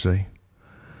Snatchers,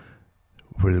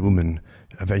 where the woman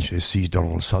eventually sees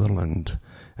Donald Sutherland,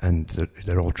 and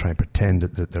they're all trying to pretend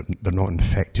that they're not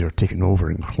infected or taken over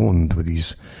and cloned with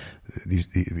these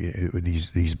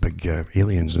big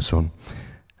aliens and so on.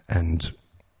 And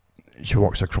she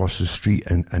walks across the street,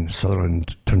 and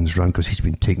Sutherland turns around because he's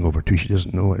been taken over too. She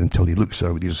doesn't know it until he looks at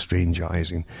her with these strange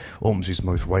eyes and opens his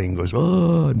mouth wide and goes,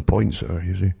 oh, and points at her,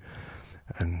 you see.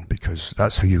 And because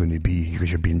that's how you're going to be,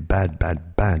 because you're being bad,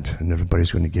 and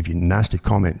everybody's going to give you nasty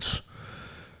comments.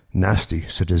 Nasty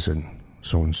citizen,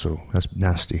 so-and-so. That's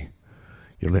nasty.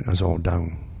 You're letting us all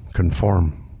down.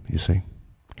 Conform, you see.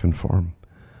 Conform.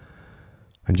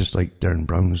 And just like Darren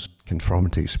Brown's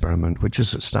conformity experiment, which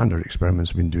is a standard experiment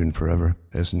he's been doing forever,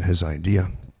 isn't his idea.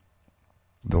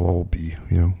 They'll all be,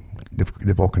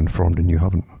 they've all conformed and you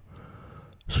haven't.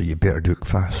 So you better do it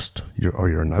fast, or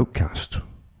you're an outcast.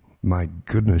 My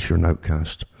goodness, you're an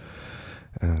outcast.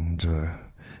 And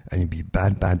you'd be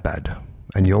bad.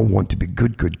 And you all want to be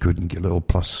good, good, good, and get little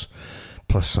plus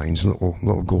signs,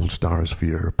 little gold stars for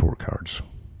your report cards.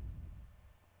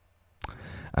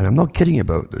 And I'm not kidding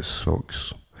about this,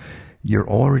 folks. You're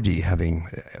already having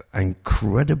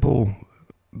incredible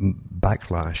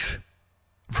backlash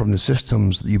from the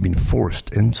systems that you've been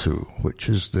forced into, which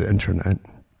is the internet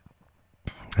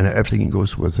and everything that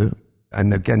goes with it.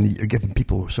 And again, you're giving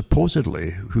people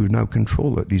supposedly who now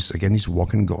control it, these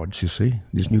walking gods, you see,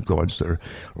 these new gods that are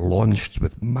launched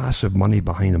with massive money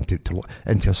behind them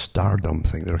into a stardom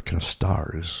thing. They're kind of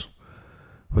stars,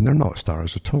 when they're not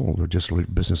stars at all. They're just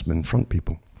like businessmen front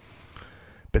people.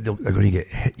 But they're going to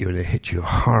hit you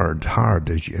hard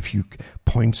if you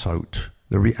point out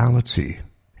the reality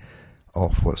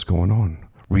of what's going on.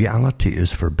 Reality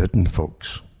is forbidden,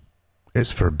 folks.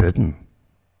 It's forbidden.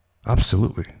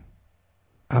 Absolutely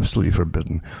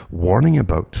forbidden. Warning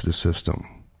about the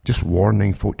system, just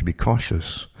warning folk to be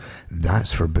cautious,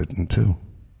 that's forbidden too.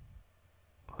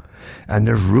 And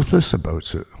they're ruthless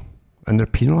about it, and they're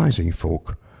penalizing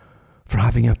folk for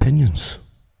having opinions.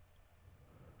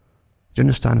 Do you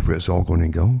understand where it's all going to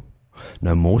go?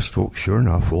 Now, most folks, sure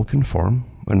enough, will conform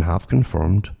and have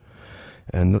conformed,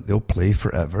 and they'll play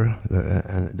forever,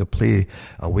 and they'll play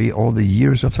away all the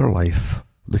years of their life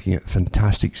looking at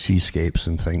fantastic seascapes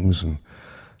and things,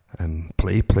 and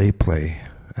play,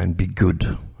 and be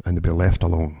good, and they'll be left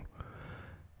alone.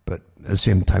 But at the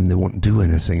same time, they won't do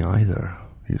anything either,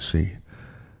 you see.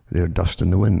 They're dust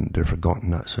in the wind, they're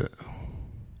forgotten, that's it.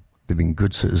 They've been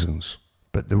good citizens.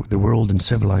 But the world and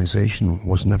civilization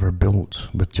was never built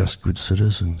with just good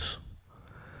citizens.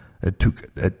 It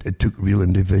took real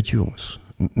individuals,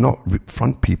 not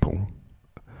front people,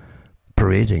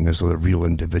 parading as though they're real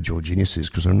individual geniuses,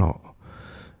 because they're not.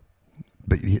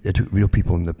 But it took real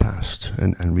people in the past,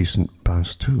 and recent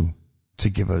past too, to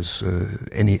give us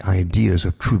any ideas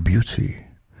of true beauty,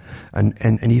 and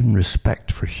even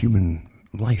respect for human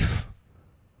life,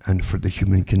 and for the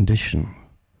human condition,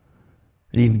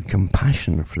 and even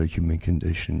compassion for the human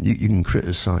condition. You can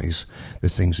criticize the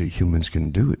things that humans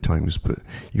can do at times, but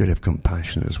you got to have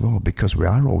compassion as well, because we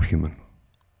are all human,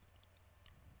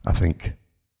 I think.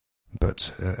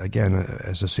 But again,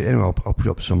 as I say, anyway, I'll put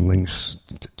up some links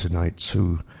tonight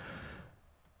to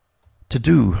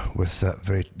do with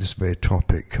this very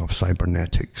topic of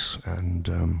cybernetics and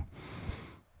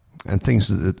things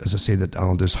that, as I say, that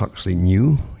Aldous Huxley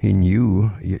knew. He knew.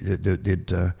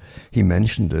 He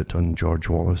mentioned it on George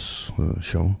Wallace'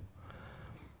 show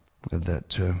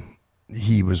that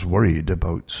he was worried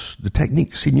about the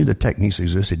techniques. He knew the techniques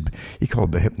existed. He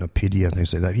called the hypnopedia and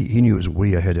things like that. He knew it was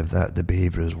way ahead of that, the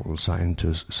behavioral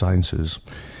sciences,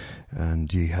 and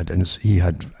he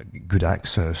had good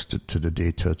access to the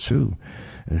data too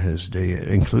in his day,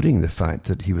 including the fact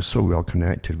that he was so well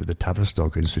connected with the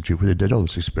Tavistock Institute, where they did all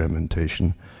this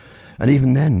experimentation. And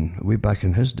even then, way back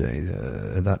in his day,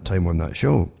 at that time on that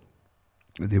show,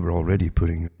 they were already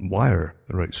putting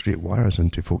straight wires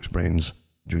into folks' brains,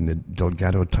 doing the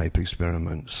Delgado-type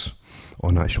experiments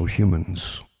on actual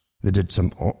humans. They did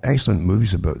some excellent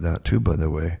movies about that too, by the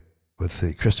way,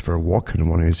 with Christopher Walken in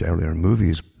one of his earlier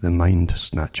movies. The Mind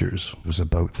Snatchers was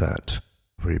about that,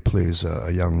 where he plays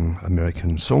a young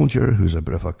American soldier who's a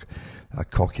bit of a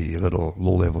cocky, little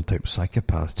low-level type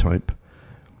psychopath type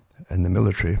in the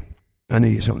military, and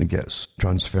he simply gets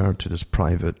transferred to this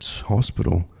private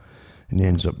hospital, and he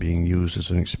ends up being used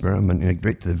as an experiment. And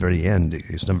right to the very end,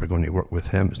 it's never going to work with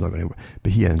him. It's not going to work,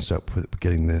 but he ends up with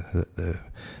getting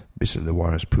basically the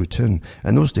wires put in.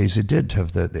 And those days they did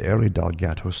have the early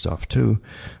Delgado stuff too,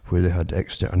 where they had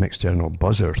an external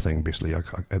buzzer thing. Basically, it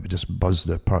would just buzz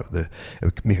it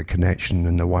would make a connection,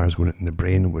 and the wires going in the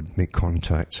brain would make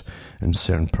contact, and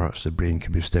certain parts of the brain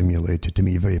could be stimulated to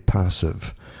be very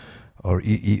passive. Or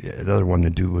the other one to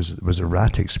do was a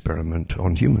rat experiment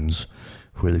on humans,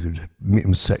 where they could make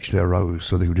them sexually aroused,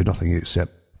 so they could do nothing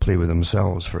except play with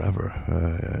themselves forever,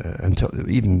 until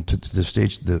even to the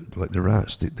stage that, like the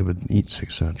rats, they would eat,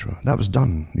 etc. That was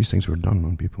done. These things were done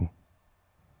on people,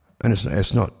 and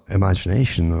it's not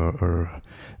imagination or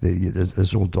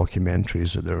there's old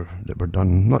documentaries that were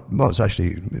done. It's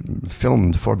actually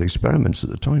filmed for the experiments at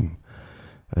the time,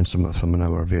 and some of them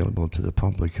now are available to the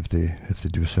public if they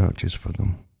do searches for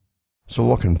them. So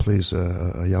Walken plays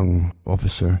a young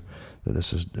officer that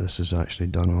this is actually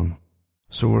done on.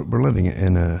 So we're living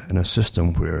in a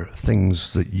system where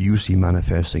things that you see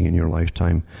manifesting in your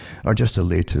lifetime are just the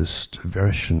latest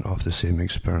version of the same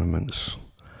experiments.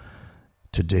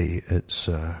 Today, it's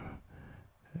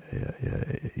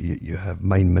you have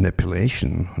mind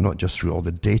manipulation, not just through all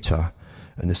the data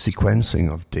and the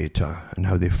sequencing of data and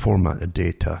how they format the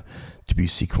data to be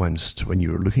sequenced when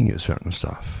you were looking at certain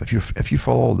stuff. If you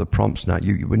follow all the prompts in that,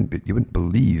 you wouldn't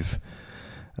believe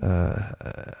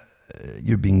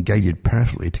you're being guided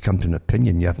perfectly to come to an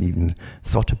opinion you haven't even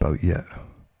thought about yet,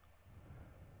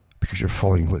 because you're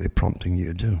following what they're prompting you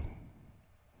to do.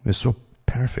 It's so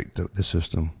perfect, the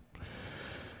system,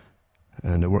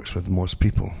 and it works with most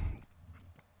people.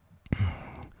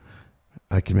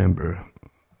 I can remember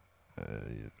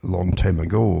a long time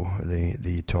ago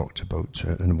they talked about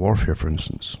in warfare, for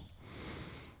instance,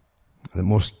 that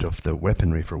most of the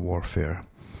weaponry for warfare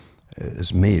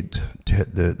is made to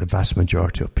hit the vast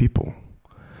majority of people,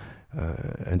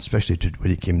 and especially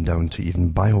when it came down to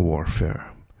even biowarfare.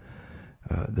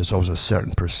 There's always a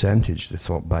certain percentage, they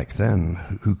thought back then,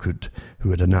 who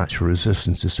had a natural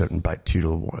resistance to certain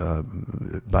bacteria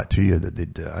that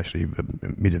they'd actually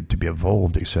made it to be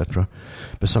evolved, etc.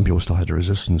 But some people still had a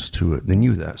resistance to it. They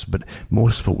knew that, but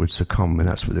most folk would succumb, and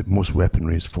that's what most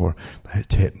weaponry is for,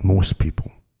 to hit most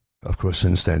people. Of course,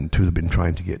 since then, too, they've been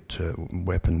trying to get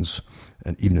weapons,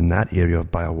 and even in that area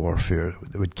of biowarfare,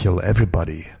 that would kill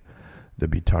everybody they'd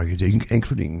be targeting,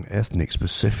 including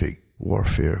ethnic-specific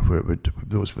warfare, where it would,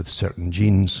 those with certain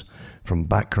genes from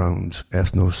background,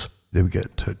 ethnos, they would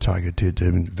get targeted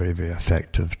and very, very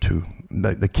effective too.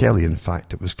 The Kelly, in fact,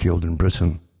 that was killed in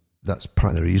Britain, that's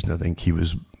part of the reason I think he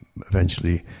was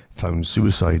eventually found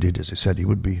suicided, as he said he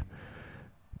would be,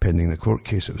 pending the court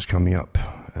case that was coming up,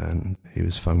 and he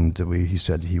was found the way he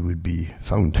said he would be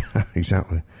found.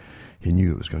 Exactly. He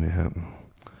knew it was going to happen.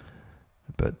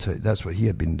 But that's what he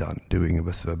had been doing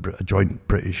with a joint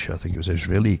British, I think it was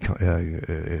Israeli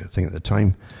thing at the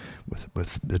time,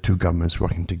 with the two governments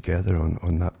working together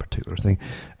on that particular thing.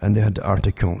 And they had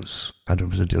articles, I don't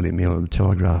know if it was the Daily Mail or the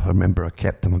Telegraph, I remember I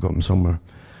kept them, I got them somewhere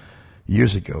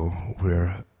years ago,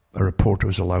 where a reporter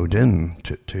was allowed in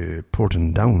to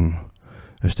Porton Down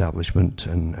establishment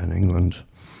in England.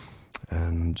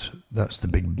 And that's the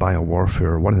big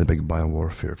biowarfare, one of the big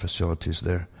biowarfare facilities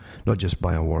there. Not just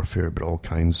biowarfare, but all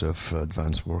kinds of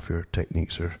advanced warfare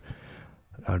techniques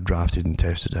are drafted and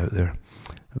tested out there.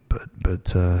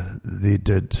 But they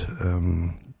did.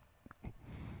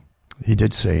 He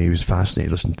did say he was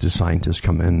fascinated listening to scientists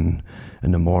come in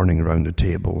the morning around the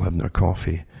table having their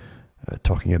coffee,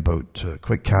 talking about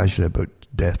quite casually about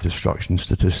death, destruction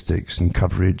statistics and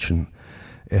coverage and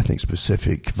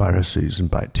ethnic-specific viruses and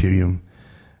bacterium.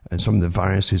 And some of the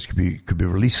viruses could be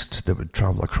released that would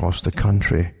travel across the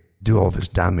country, do all of its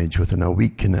damage within a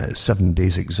week, and 7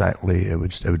 days exactly, it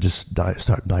would just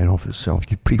start dying off itself.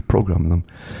 You pre-program them,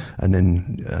 and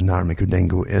then an army could then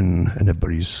go in, and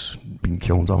everybody's been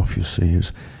killed off. You see,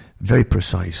 it's very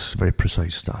precise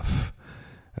stuff.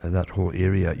 That whole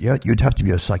area, yeah, you'd have to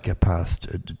be a psychopath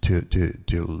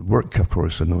to work, of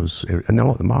course, in those areas, and a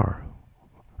lot of them are.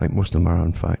 I think most of them are,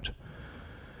 in fact.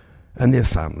 And they have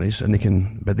families,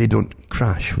 and but they don't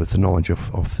crash with the knowledge of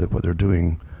what they're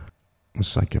doing. The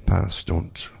psychopaths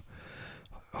don't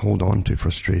hold on to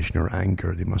frustration or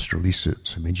anger. They must release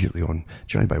it immediately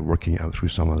generally by working it out through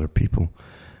some other people.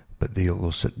 But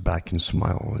they'll sit back and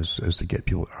smile as they get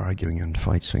people arguing and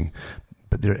fighting.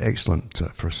 But they're excellent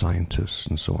for scientists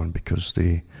and so on, because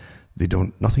they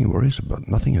don't, nothing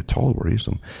at all worries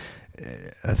them.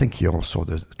 I think you all saw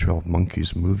the 12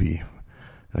 Monkeys movie,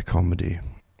 a comedy,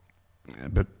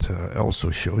 but it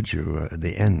also showed you at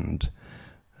the end,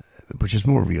 which is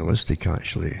more realistic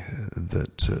actually,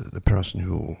 that the person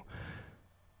who will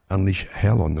unleash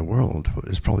hell on the world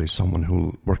is probably someone who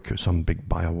will work at some big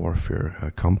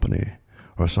biowarfare company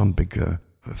or some big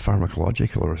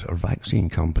pharmacological or vaccine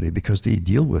company, because they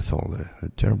deal with all the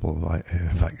terrible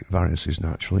viruses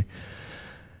naturally.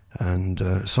 And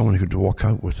someone who could walk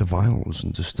out with the vials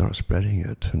and just start spreading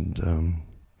it, and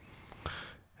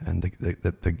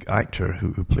the actor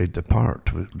who played the part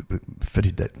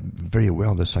fitted that very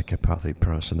well, the psychopathic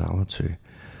personality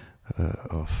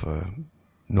of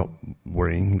not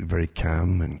worrying, very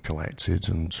calm and collected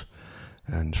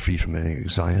and free from any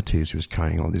anxieties. He was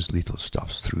carrying all these lethal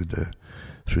stuffs through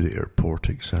the airport,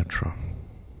 etc.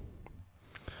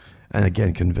 And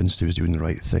again, convinced he was doing the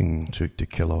right thing to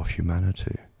kill off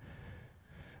humanity.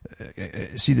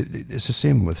 See, it's the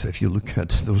same with, if you look at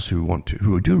those who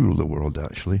do rule the world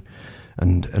actually,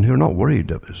 and who are not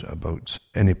worried about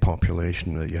any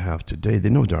population that you have today. They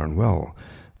know darn well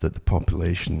that the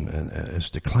population is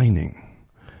declining,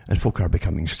 and folk are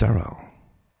becoming sterile,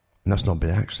 and that's not by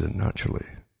accident naturally.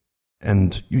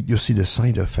 And you'll see the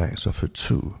side effects of it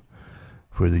too,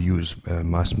 where they use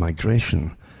mass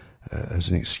migration as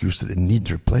an excuse that they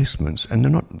need replacements, and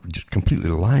they're not just completely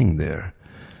lying there.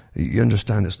 You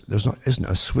understand isn't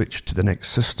a switch to the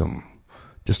next system,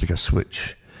 just like a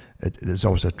switch. There's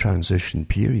always a transition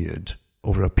period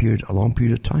over a long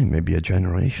period of time, maybe a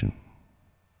generation,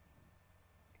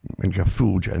 like a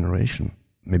full generation,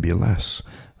 maybe less.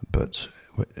 But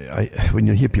when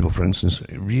you hear people, for instance,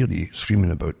 really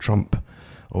screaming about Trump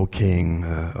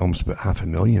okaying almost about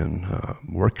 500,000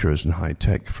 workers in high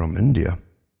tech from India,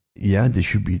 yeah, they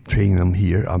should be training them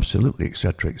here, absolutely,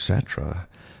 etc., etc.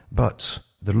 But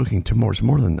they're looking towards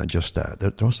more than just that.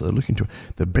 They're looking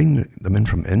to bring them in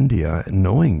from India,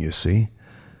 knowing, you see,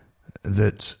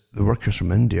 that the workers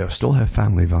from India still have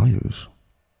family values.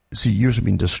 See, yours have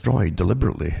been destroyed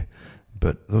deliberately,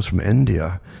 but those from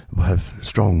India will have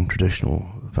strong traditional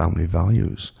family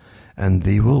values, and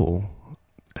they will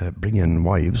bring in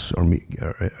wives or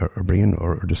bring in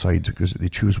or decide, because they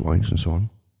choose wives and so on,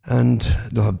 and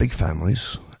they'll have big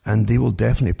families, and they will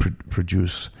definitely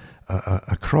produce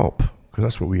a crop, because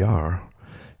that's what we are.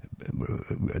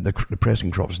 The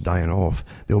present crop's dying off.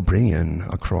 They'll bring in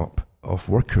a crop of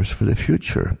workers for the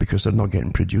future, because they're not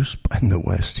getting produced in the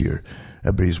West here.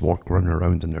 Everybody's running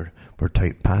around in their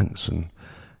tight pants and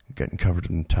getting covered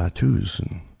in tattoos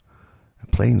and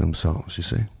playing themselves, you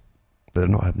see. But they're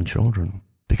not having children,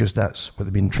 because that's what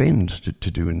they've been trained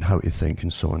to do and how to think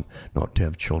and so on, not to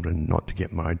have children, not to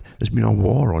get married. There's been a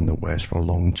war on the West for a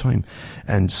long time.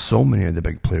 And so many of the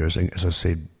big players, as I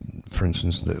said, for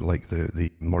instance, like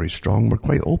the Maurice Strong, were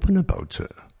quite open about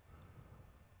it.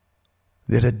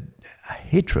 They had a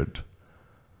hatred,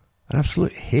 an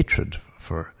absolute hatred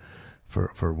for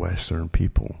Western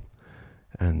people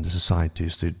and the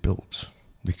societies they'd built.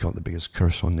 They call it the biggest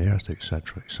curse on the earth,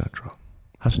 etc., etc.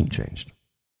 Hasn't changed.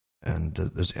 And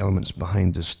there's elements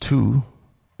behind this too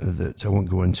that I won't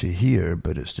go into here,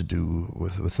 but it's to do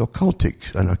with an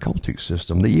occultic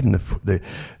system. Even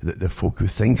the folk who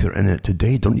think they're in it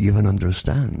today don't even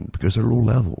understand, because they're low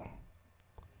level.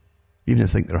 Even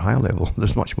if they think they're high level,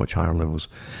 there's much, much higher levels,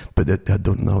 but they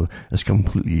don't know. It's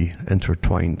completely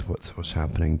intertwined with what's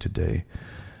happening today.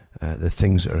 The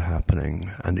things that are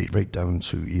happening, and right down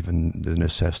to even the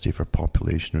necessity for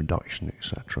population reduction,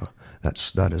 etc.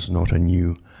 That is not a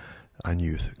new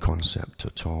concept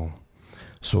at all.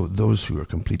 So those who are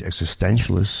complete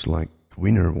existentialists, like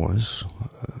Wiener was,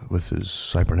 with his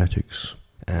cybernetics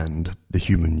and the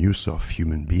human use of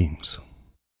human beings,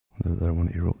 that one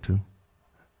he wrote too.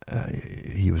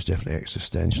 He was definitely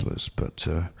existentialist, but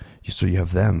so you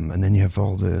have them, and then you have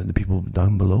all the people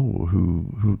down below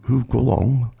who go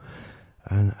along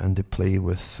and they play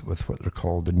with what they're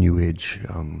called the New Age,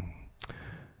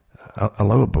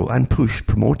 allowable and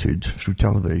promoted through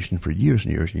television for years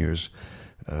and years and years.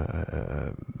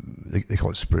 They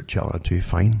call it spirituality.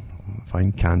 Fine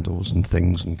candles and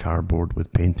things and cardboard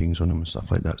with paintings on them and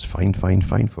stuff like that. It's fine,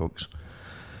 folks.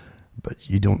 But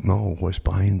you don't know what's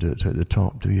behind it at the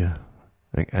top, do you?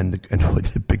 And what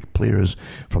the big players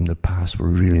from the past were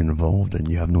really involved in,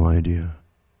 you have no idea.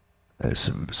 It's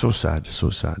so sad.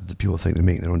 The people think they're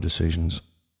making their own decisions.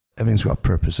 Everything's got a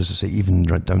purpose, as I say, even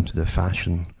right down to the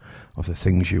fashion of the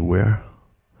things you wear.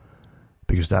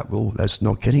 Because that's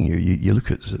not kidding you. You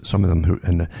look at some of them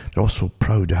and they're all so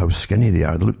proud of how skinny they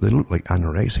are. They look like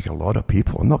anorexic, a lot of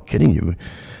people. I'm not kidding you.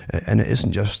 And it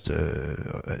isn't just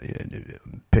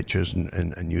pictures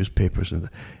and newspapers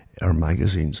or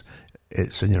magazines.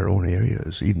 It's in your own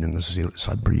areas. Even in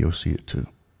Sudbury, you'll see it too.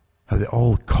 How they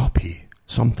all copy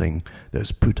something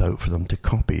that's put out for them to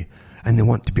copy. And they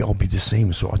want to all be the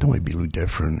same. So I don't want to be a little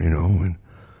different, And,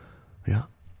 yeah.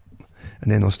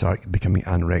 And then they'll start becoming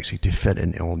anorexic to fit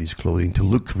into all these clothing, to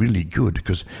look really good,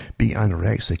 because being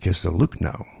anorexic is the look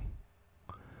now.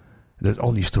 There's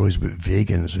all these stories about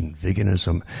vegans and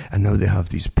veganism, and now they have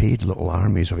these paid little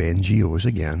armies of NGOs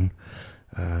again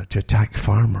to attack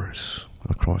farmers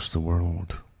across the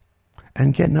world.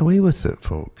 And getting away with it,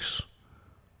 folks.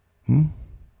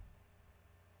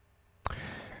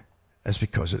 It's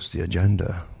because it's the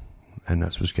agenda, and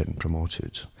that's what's getting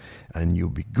promoted. And you'll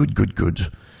be good,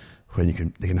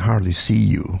 when they can hardly see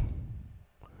you.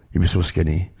 You'll be so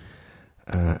skinny,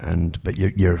 but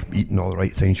you're eating all the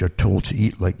right things you're told to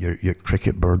eat, like your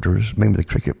cricket burgers. Remember the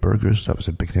cricket burgers? That was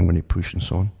a big thing when they push and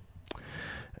so on.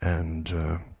 And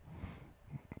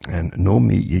no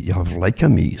meat. You have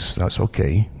Leica meats. That's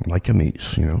okay. Leica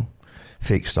meats,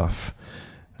 fake stuff,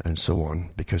 and so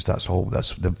on. Because that's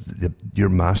your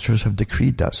masters have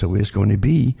decreed that's the way it's going to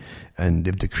be, and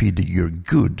they've decreed that you're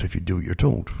good if you do what you're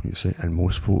told. You see, and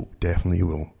most folk definitely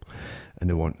will, and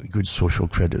they want good social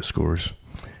credit scores.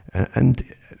 And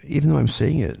even though I'm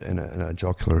saying it in a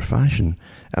jocular fashion,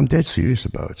 I'm dead serious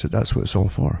about it. That's what it's all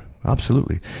for,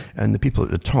 absolutely. And the people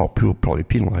at the top who will probably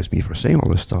penalise me for saying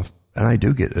all this stuff, and I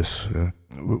do get this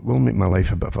will make my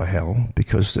life a bit of a hell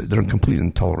because they're completely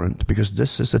intolerant, because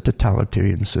this is a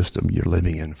totalitarian system you're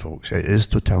living in, folks. It is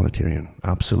totalitarian.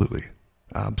 Absolutely.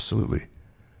 Absolutely.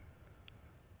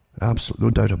 Absolutely.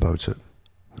 No doubt about it.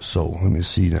 So, let me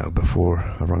see now before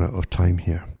I run out of time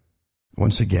here.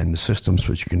 Once again, the systems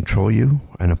which control you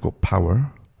and have got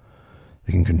power,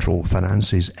 they can control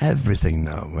finances, everything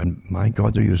now, and my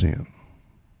God, they're using it.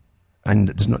 And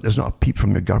there's not a peep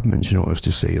from your government, you notice,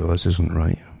 to say, oh, this isn't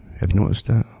right. Have you noticed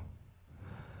that?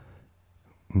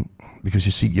 Because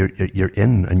you see, you're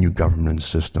in a new governance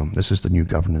system. This is the new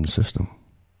governance system.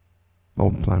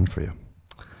 All planned for you.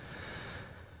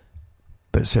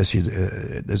 But it says here,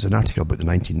 there's an article about the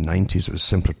 1990s. It was a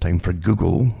simpler time for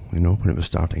Google, when it was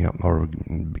starting up or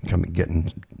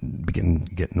getting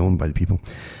known by the people.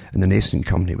 And the nascent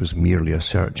company was merely a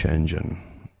search engine,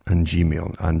 and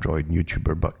Gmail, Android, and YouTube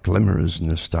were but glimmers in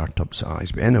the startup's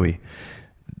eyes. But anyway,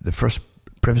 the first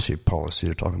privacy policy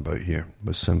they're talking about here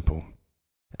was simple.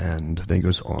 And then it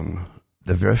goes on.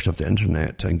 The version of the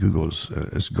internet and Google's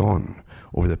is gone.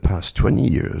 Over the past 20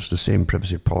 years, the same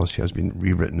privacy policy has been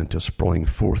rewritten into a sprawling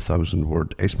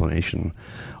 4,000-word explanation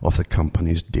of the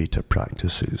company's data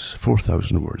practices.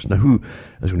 4,000 words. Now, who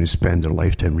is going to spend their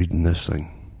lifetime reading this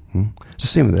thing? It's the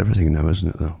same with everything now, isn't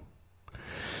it, though?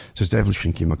 So this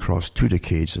evolution came across 2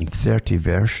 decades and 30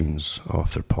 versions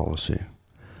of their policy.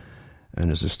 And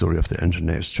it's the story of the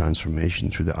internet's transformation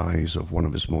through the eyes of one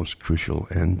of its most crucial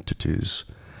entities.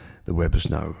 The web is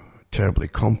now terribly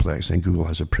complex, and Google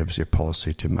has a privacy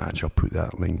policy to match. I'll put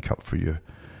that link up for you.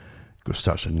 It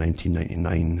starts in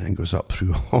 1999 and goes up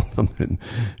through all of them. And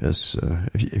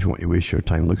if you want to waste your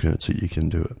time looking at it, you can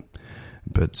do it.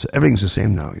 But everything's the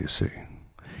same now, you see.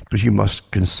 Because you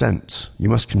must consent. You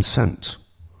must consent.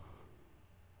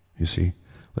 You see.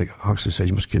 Like Huxley said,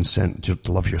 you must consent to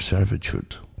love your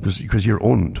servitude. Because you're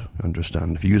owned,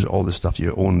 understand? If you use all this stuff,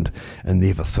 you're owned, and they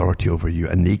have authority over you,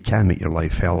 and they can make your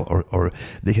life hell, or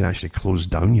they can actually close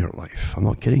down your life. I'm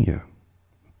not kidding you.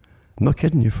 I'm not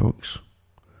kidding you, folks.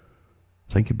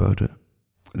 Think about it.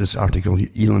 This article,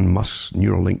 Elon Musk's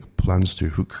Neuralink plans to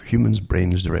hook humans'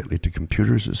 brains directly to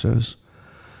computers, it says.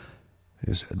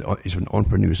 He's an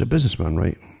entrepreneur, he's a businessman,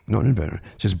 right? Not an inventor.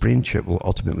 It says brain chip will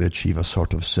ultimately achieve a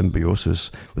sort of symbiosis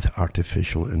with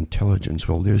artificial intelligence.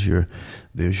 Well, there's your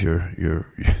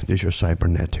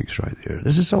cybernetics right there.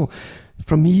 This is all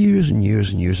from years and years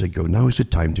and years ago. Now is the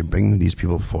time to bring these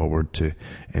people forward to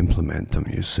implement them,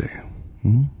 you see.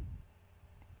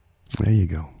 There you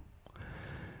go.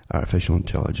 Artificial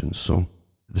intelligence. So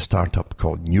the startup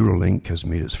called Neuralink has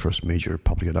made its first major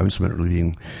public announcement,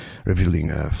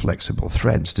 revealing flexible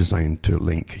threads designed to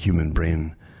link human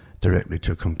brain directly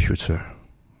to a computer,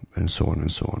 and so on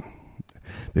and so on.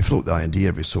 They float the idea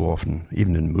every so often,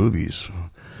 even in movies,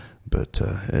 but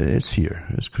it's here.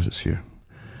 It's because it's here.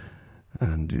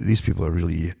 And these people are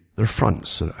really, they're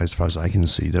fronts, as far as I can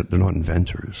see. They're not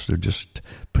inventors. They're just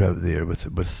put out there with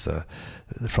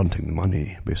fronting the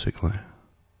money, basically,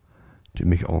 to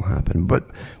make it all happen.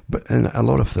 But and a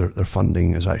lot of their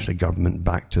funding is actually government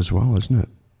backed as well, isn't it?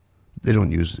 They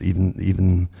don't use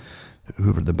even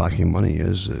whoever the backing money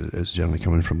is generally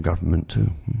coming from government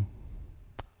too.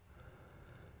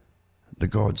 The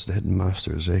gods, the hidden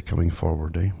masters, coming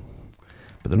forward,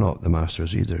 but they're not the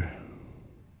masters either.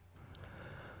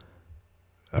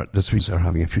 The Swedes are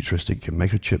having futuristic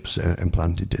microchips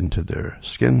implanted into their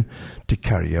skin to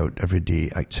carry out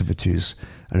everyday activities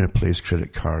and replace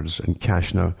credit cards and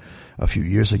cash. Now, a few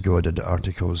years ago, I did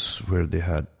articles where they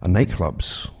had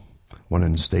nightclubs, one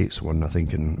in the States, one I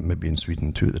think maybe in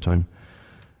Sweden too at the time.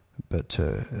 But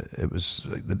it was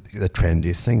like the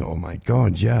trendy thing. Oh my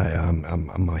God, yeah,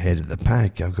 I'm ahead of the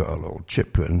pack. I've got a little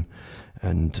chip put in,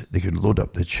 and they could load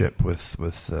up the chip with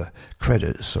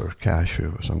credits or cash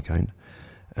or some kind.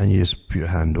 And you just put your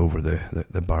hand over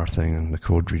the bar thing and the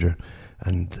code reader,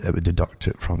 and it would deduct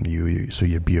it from you, so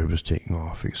your beer was taken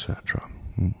off, etc.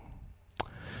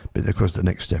 But of course, the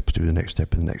next step, do the next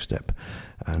step and the next step,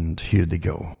 and here they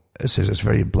go. It says it's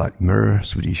very Black Mirror.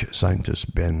 Swedish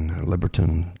scientist Ben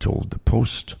Liberton told the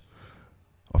Post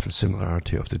of the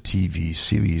similarity of the TV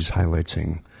series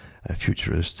highlighting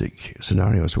futuristic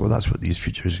scenarios. Well, that's what these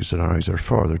futuristic scenarios are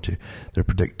for. They're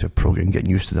predictive programming, getting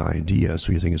used to the idea,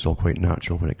 so you think it's all quite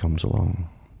natural when it comes along.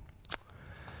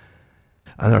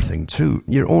 Another thing too,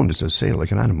 you're owned, as I say,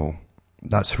 like an animal.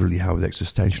 That's really how the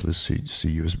existentialists see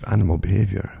you, as animal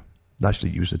behavior. They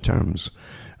actually use the terms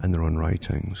in their own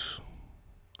writings.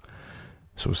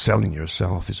 So selling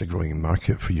yourself is a growing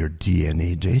market for your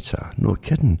DNA data. No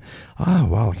kidding.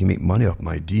 Wow, I can make money off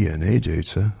my DNA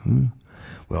data.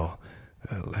 Well,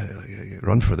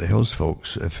 run for the hills,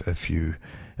 folks, if you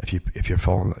if you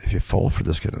fall for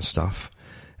this kind of stuff,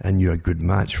 and you're a good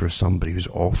match for somebody who's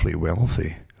awfully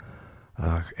wealthy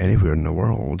anywhere in the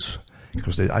world,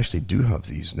 because they actually do have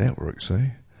these networks,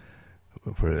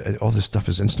 where all this stuff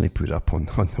is instantly put up on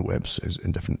the websites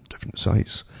in different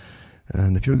sites.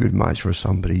 And if you're a good match for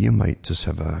somebody, you might just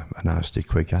have a nasty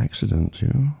quick accident,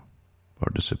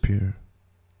 or disappear.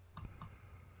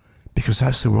 Because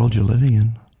that's the world you're living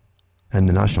in. And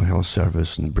the National Health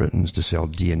Service in Britain is to sell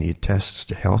DNA tests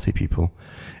to healthy people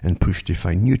and push to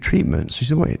find new treatments. You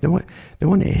say, they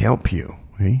want to help you,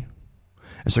 eh?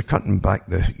 As they're cutting back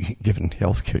the giving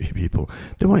healthcare to people,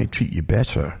 they want to treat you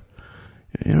better.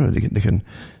 They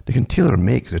can tailor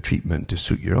make the treatment to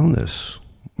suit your illness.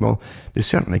 Well, they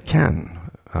certainly can,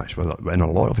 actually, in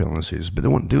a lot of illnesses, but they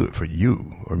won't do it for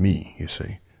you or me, you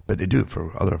see. But they do it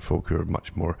for other folk who are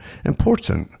much more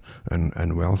important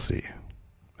and wealthy.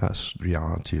 That's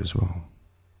reality as well.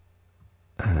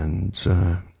 And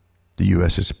the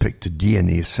US has picked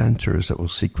DNA centers that will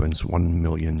sequence 1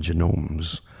 million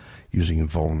genomes using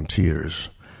volunteers.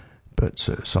 But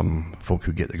some folk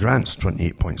who get the grants,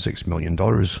 $28.6 million,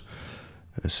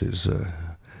 this is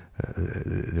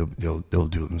they'll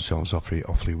do it themselves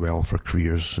awfully well for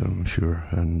careers, I'm sure,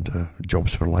 and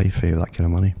jobs for life, that kind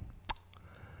of money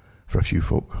for a few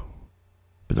folk.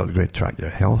 But they'll great track your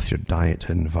health, your diet,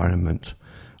 environment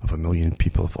of 1 million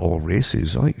people of all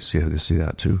races. I like to see how they say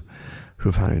that too,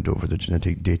 who've handed over the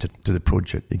genetic data to the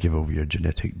project. They give over your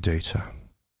genetic data.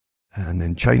 And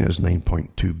then China's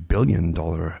 $9.2 billion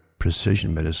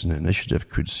precision medicine initiative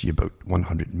could see about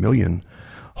 100 million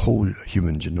whole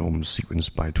human genomes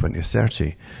sequenced by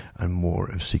 2030, and more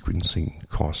if sequencing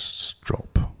costs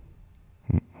drop.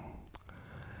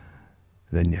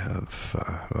 Then you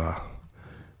have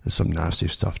there's some nasty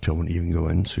stuff I won't even go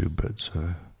into, but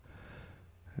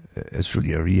it's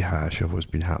really a rehash of what's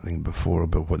been happening before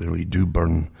about what they really do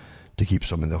burn to keep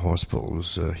some of the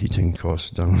hospitals' heating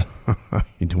costs down.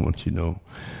 You don't want to know.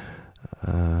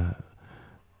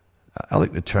 I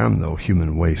like the term, though,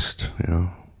 human waste,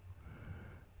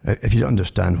 If you don't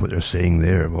understand what they're saying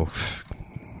there, well,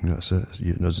 that's it.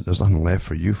 There's nothing left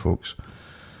for you folks.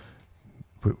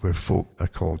 Where folk are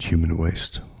called human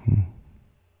waste.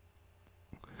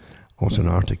 Also an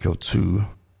article, too,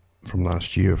 from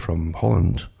last year from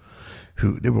Holland,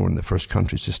 they were one of the first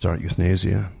countries to start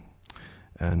euthanasia.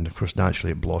 And, of course,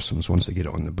 naturally it blossoms once they get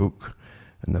it on the book.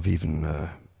 And they've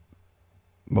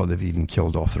even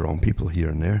killed off the wrong people here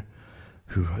and there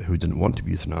who didn't want to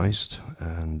be euthanized.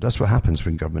 And that's what happens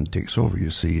when government takes over,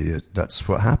 you see. That's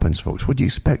what happens, folks. What do you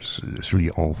expect it's really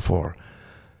all for?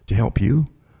 To help you?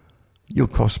 You'll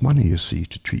cost money, you see,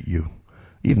 to treat you.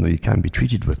 Even though you can be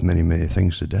treated with many, many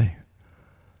things today.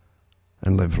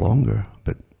 And live longer.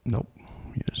 But, no,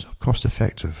 it's cost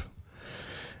effective.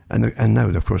 And now,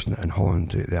 of course, in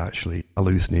Holland, they actually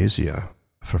allow euthanasia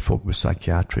for folk with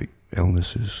psychiatric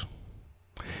illnesses.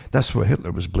 That's what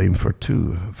Hitler was blamed for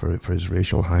too, for his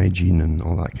racial hygiene and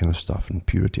all that kind of stuff, and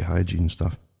purity hygiene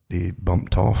stuff. They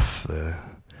bumped off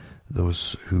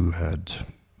those who had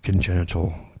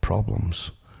congenital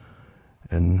problems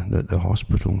in the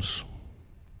hospitals.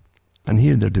 And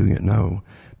here they're doing it now.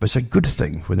 But it's a good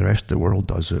thing when the rest of the world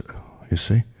does it, you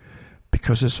see,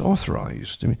 because it's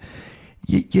authorized. I mean,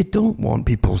 you don't want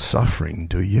people suffering,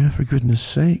 do you, for goodness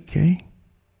sake, eh?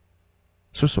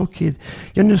 So it's okay.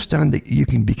 You understand that you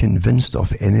can be convinced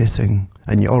of anything,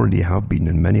 and you already have been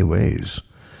in many ways,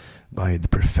 by the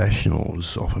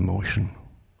professionals of emotion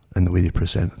and the way they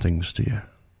present things to you.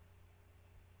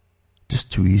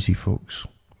 Just too easy, folks.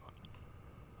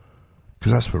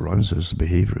 Because that's what runs us, the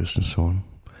behaviorists and so on,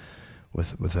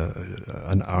 with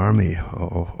an army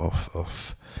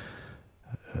of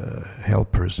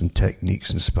helpers and techniques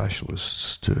and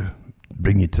specialists to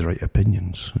bring you to the right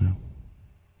opinions.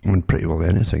 I mean, pretty well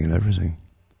anything and everything.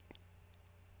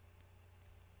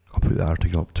 I'll put the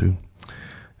article up too.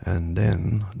 And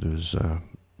then there's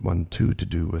one too to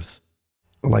do with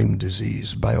Lyme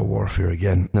disease, biowarfare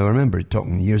again. Now I remember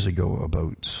talking years ago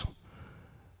about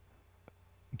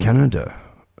Canada,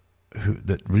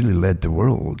 that really led the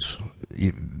world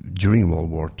during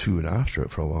World War II and after it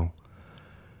for a while,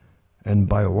 in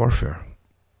biowarfare.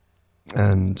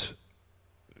 And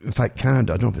in fact,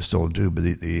 Canada, I don't know if they still do, but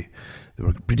they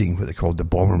were breeding what they called the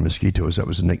bomber mosquitoes. That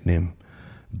was the nickname.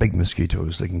 Big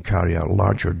mosquitoes. They can carry a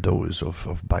larger dose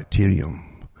of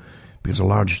bacterium, because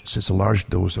it's a large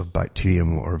dose of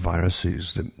bacterium or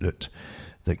viruses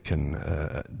that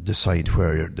can decide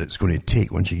where it's going to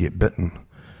take once you get bitten.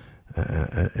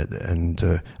 And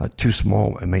too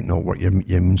small, it might not work. Your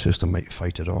immune system might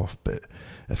fight it off. But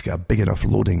if you got a big enough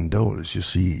loading dose, you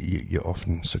see, you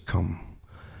often succumb.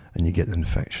 and you get the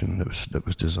infection that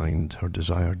was designed or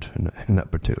desired in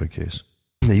that particular case.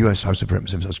 The U.S. House of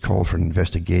Representatives has called for an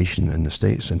investigation in the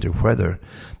States into whether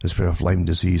the spread of Lyme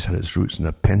disease had its roots in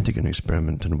a Pentagon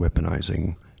experiment in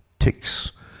weaponizing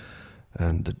ticks.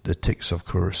 And the ticks, of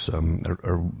course,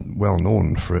 are well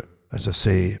known for it. As I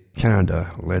say,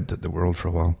 Canada led the world for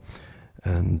a while,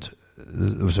 and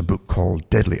there was a book called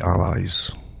Deadly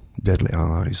Allies,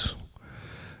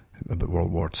 about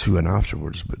World War II and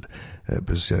afterwards, but it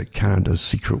was Canada's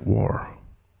secret war,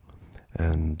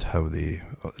 and how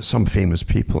some famous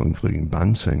people, including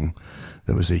Bansing,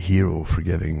 that was a hero for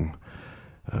giving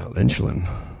insulin,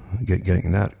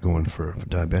 getting that going for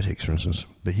diabetics, for instance.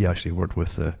 But he actually worked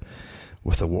with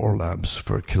the war labs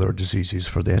for killer diseases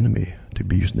for the enemy, to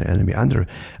be used in the enemy, and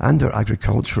their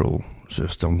agricultural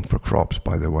system for crops,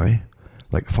 by the way,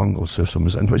 like fungal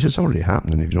systems, and which is already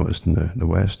happening, if you noticed, in the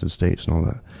West and States and all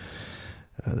that.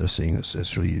 They're saying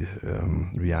it's really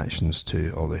reactions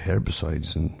to all the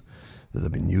herbicides that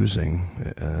they've been using.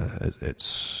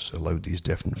 It's allowed these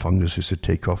different funguses to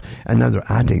take off, and now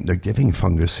they're giving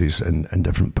funguses in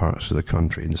different parts of the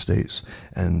country, in the States,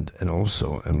 and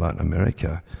also in Latin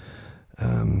America,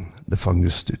 the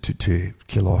fungus to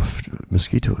kill off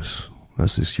mosquitoes.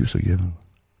 That's the excuse they're given.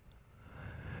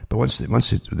 But once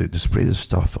they spray this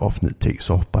stuff, often it takes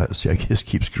off by itself. It just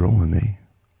keeps growing, eh?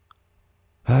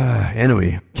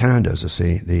 Anyway, Canada, as I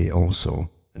say, they also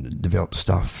developed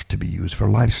stuff to be used for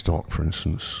livestock, for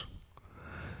instance,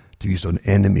 to be used on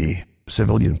enemy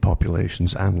civilian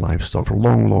populations and livestock for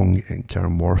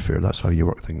long-term warfare. That's how you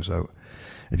work things out.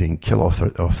 If you can kill off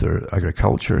their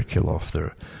agriculture, kill off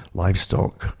their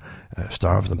livestock,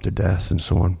 starve them to death and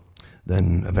so on,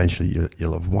 then eventually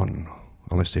you'll have won,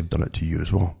 unless they've done it to you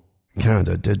as well.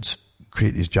 Canada did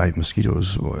create these giant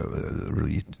mosquitoes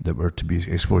really that were to be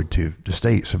exported to the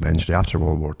States eventually after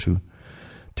World War II,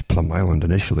 to Plum Island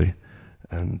initially,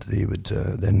 and they would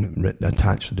then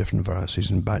attach the different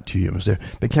viruses and bacteria was there.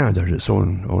 But Canada had its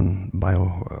own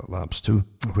bio labs too,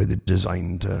 where they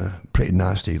designed pretty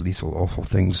nasty, lethal, awful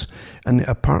things. And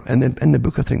in the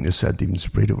book, I think they said they even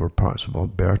sprayed over parts of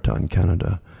Alberta in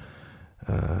Canada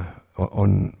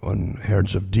on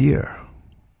herds of deer.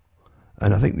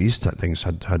 And I think these things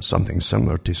had something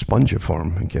similar to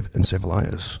spongiform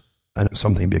encephalitis, and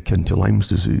something be akin to Lyme's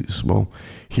disease. Well,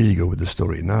 here you go with the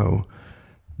story now,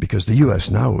 because the US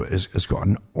now has got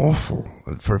an awful,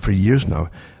 for years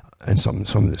now, in some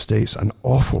of the states, an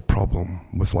awful problem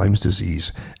with Lyme's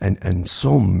disease, and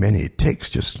so many ticks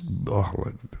just,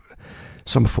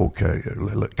 some folk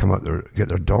come out there, get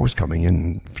their dogs coming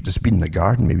in, just been in the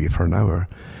garden maybe for an hour,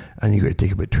 and you've got to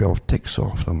take about 12 ticks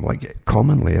off them, like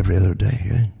commonly every other day,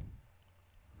 eh?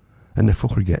 And the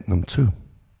folk are getting them too.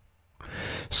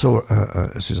 So,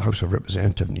 this is the House of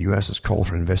Representatives in the US has called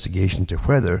for an investigation into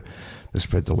whether the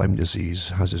spread of Lyme disease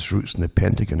has its roots in the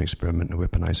Pentagon experiment in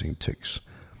weaponizing ticks.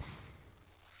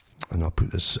 And I'll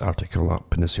put this article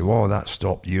up, and they say, well, that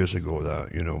stopped years ago,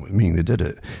 meaning they did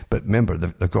it. But remember,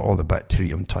 they've got all the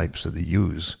bacterium types that they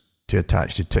use to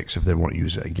attach to ticks if they want to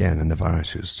use it again, and the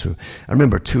viruses too. I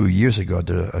remember 2 years ago I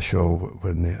did a show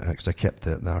when I kept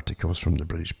the articles from the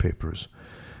British papers,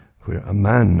 where a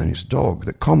man and his dog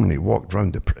that commonly walked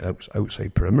round the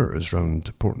outside perimeters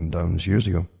around Porton Downs years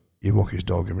ago. He'd walk his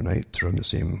dog every night around the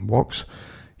same walks.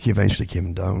 He eventually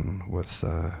came down with,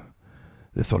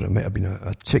 they thought it might have been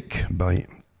a tick bite.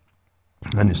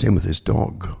 And the same with his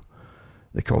dog.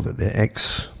 They called it the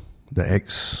X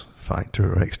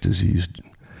factor or X disease,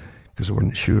 because they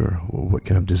weren't sure what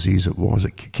kind of disease it was.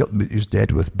 It was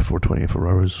dead with before 24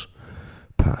 hours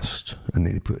passed, and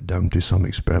they put it down to some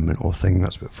experimental thing.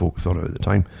 That's what folk thought at the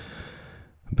time.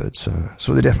 But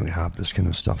so they definitely have this kind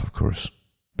of stuff, of course.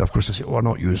 But of course they say, "Oh, we're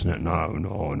not using it now.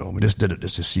 No, we just did it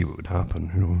just to see what would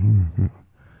happen."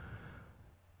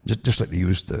 Just like they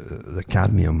used the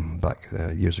cadmium back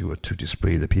years ago to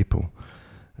spray the people,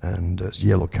 and it's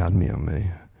yellow cadmium,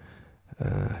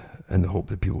 in the hope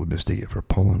that people would mistake it for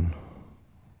pollen.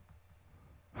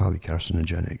 Highly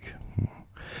carcinogenic.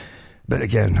 But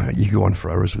again, you go on for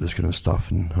hours with this kind of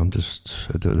stuff, and I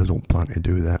don't plan to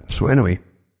do that. So anyway,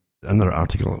 another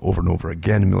article over and over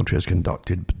again, the military has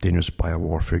conducted dangerous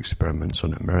biowarfare experiments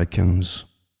on Americans.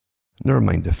 Never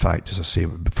mind the fact, as I say,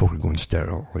 folk are going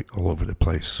sterile like all over the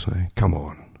place. Come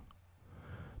on.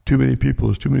 Too many people,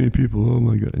 there's too many people, oh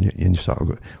my God. And you start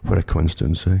going, what a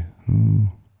coincidence, eh?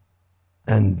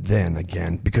 And then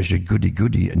again, because you're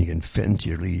goody and you can fit into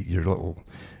your little,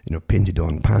 painted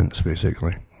on pants,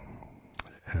 basically,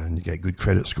 and you get a good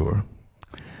credit score.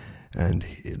 And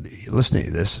listening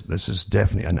to this is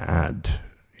definitely an ad,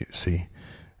 you see.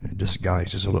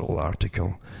 disguised as a little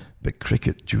article. But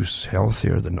cricket juice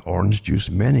healthier than orange juice.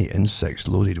 Many insects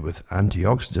loaded with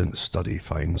antioxidants, study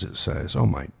finds, it says. Oh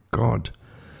my God.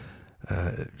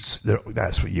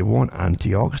 That's what you want,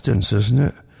 antioxidants, isn't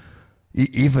it?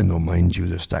 Even though, mind you,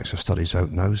 there's stacks of studies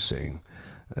out now saying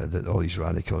that all these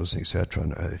radicals,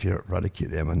 etc., if you eradicate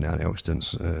them and the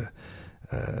antioxidants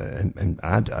and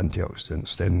add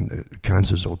antioxidants, then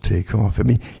cancers will take off. I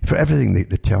mean, for everything they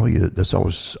tell you, there's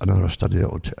always another study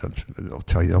that will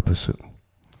tell you the opposite.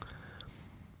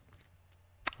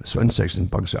 So insects and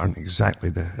bugs aren't exactly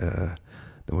the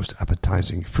most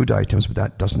appetizing food items, but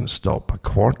that doesn't stop a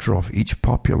quarter of each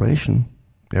population,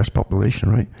 Earth's population,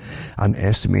 right? An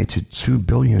estimated 2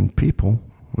 billion people,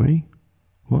 right?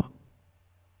 What?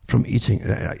 From eating,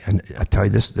 and I tell you,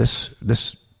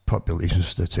 this population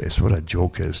statistic, what a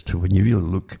joke is to when you really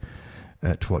look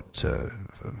at what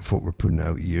folk were putting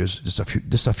out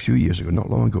just a few years ago,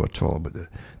 not long ago at all, but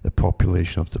the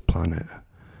population of the planet.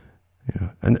 You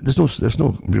know, and there's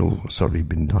no real survey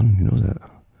been done, you know, that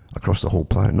across the whole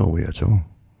planet, no way at all.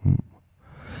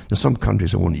 There's some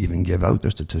countries that won't even give out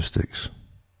their statistics.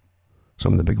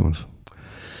 Some of the big ones.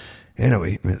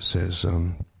 Anyway, it says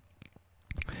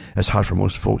it's hard for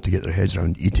most folk to get their heads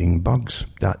around eating bugs.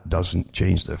 That doesn't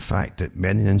change the fact that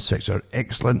many insects are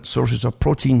excellent sources of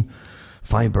protein,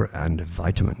 fiber, and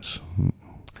vitamins.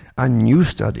 A new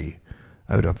study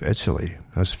out of Italy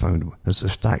has found, as the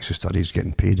stacks of studies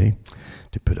getting paid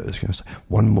to put out this kind of stuff,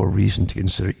 one more reason to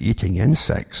consider eating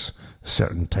insects.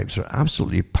 Certain types are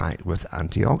absolutely packed with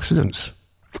antioxidants.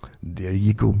 There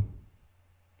you go.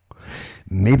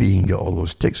 Maybe you can get all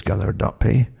those ticks gathered up,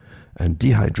 and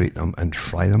dehydrate them and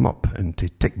fry them up into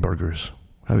tick burgers.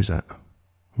 How's that?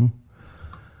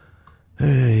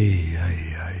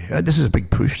 This is a big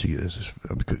push to get this,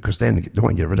 because then they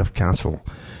want to get rid of cattle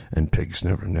and pigs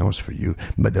and everything else for you.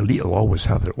 But the elite will always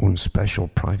have their own special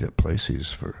private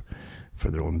places for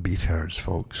their own beef herds,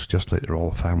 folks, just like the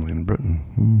royal family in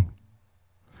Britain.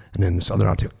 And then this other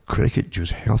article, cricket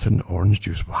juice, health and orange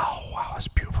juice. Wow, that's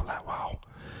beautiful, that, wow.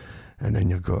 And then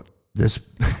you've got this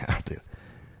article.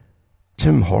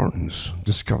 Tim Hortons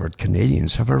discovered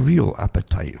Canadians have a real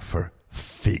appetite for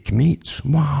fake meat.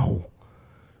 Wow.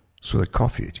 So the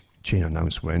coffee chain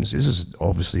announced Wednesday. This is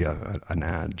obviously an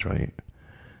ad, right?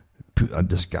 Put a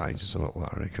disguise as a little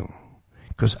article.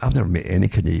 Because I've never met any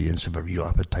Canadians have a real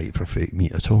appetite for fake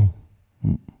meat at all.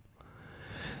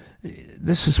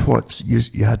 This is what you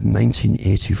had in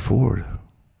 1984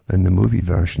 in the movie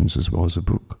versions as well as the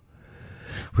book,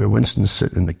 where Winston's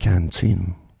sitting in the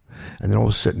canteen and they're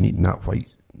all sitting eating that white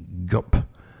gup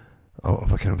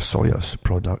of a kind of soya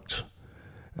product.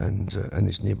 And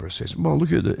his neighbour says, well,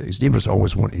 look at it. His neighbours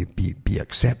always want to be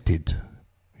accepted,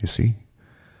 you see,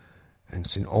 and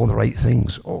saying all the right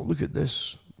things. Oh, look at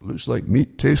this. Looks like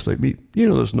meat, tastes like meat. You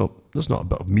know, there's not a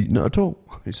bit of meat in it at all,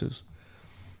 he says.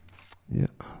 Yeah,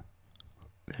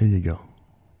 there you go.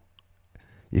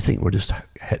 You think we're just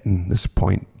hitting this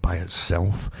point by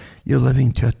itself? You're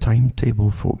living to a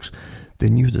timetable, folks. They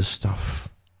knew this stuff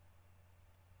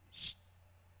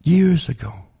years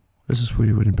ago. This is where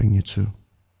he would bring you to.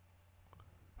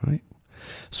 Right?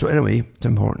 So anyway,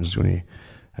 Tim Hortons is going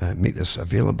to make this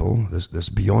available. This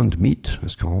Beyond Meat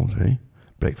is called, right?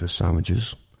 Breakfast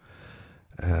sandwiches.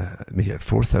 Make it at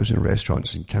 4,000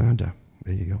 restaurants in Canada.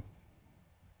 There you go.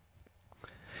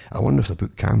 I wonder if they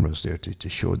put cameras there to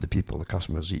show the people, the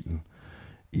customers eating.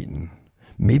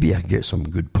 Maybe I can get some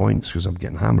good points because I'm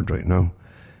getting hammered right now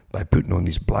by putting on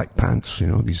these black pants,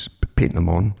 painting them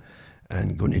on,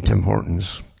 and going to Tim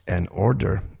Hortons and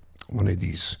order one of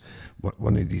these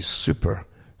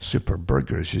super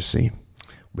burgers, you see,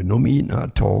 with no meat in it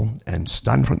at all, and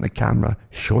stand in front of the camera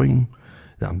showing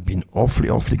that I'm being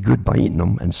awfully good by eating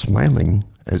them and smiling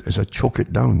as I choke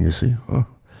it down, you see. Oh,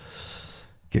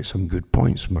 get some good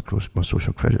points from my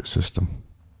social credit system.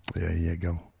 There you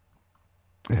go.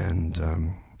 And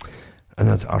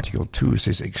another article too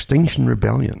says Extinction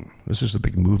Rebellion. This is the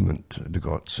big movement they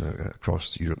got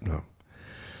across Europe now,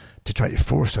 to try to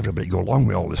force everybody to go along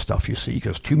with all this stuff, you see,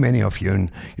 because too many of you,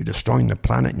 and you're destroying the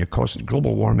planet and you're causing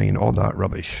global warming and all that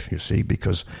rubbish, you see,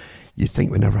 because you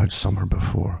think we never had summer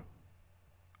before.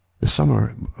 This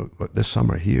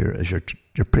summer here is your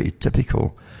pretty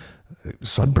typical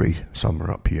Sudbury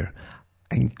summer up here.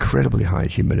 Incredibly high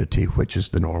humidity, which is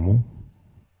the normal.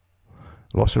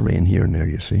 Lots of rain here and there,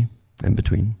 you see, in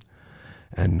between.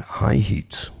 And high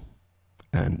heat,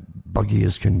 and buggy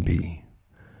as can be.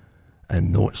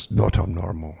 And no, it's not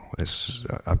abnormal.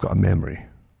 I've got a memory.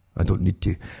 I don't need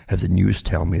to have the news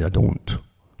tell me I don't.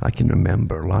 I can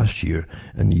remember last year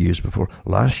and the years before.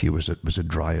 Last year was the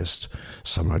driest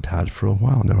summer I'd had for a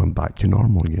while. Now I'm back to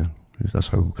normal again. That's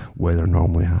how weather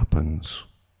normally happens.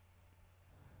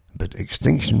 But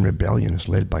Extinction Rebellion is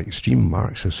led by extreme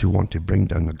Marxists who want to bring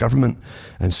down the government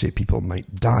and say people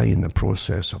might die in the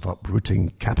process of uprooting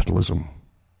capitalism.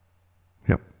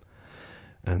 Yep.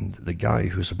 And the guy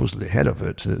who's supposedly the head of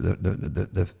it,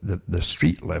 the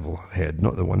street level head,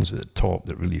 not the ones at the top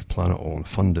that really plan it all and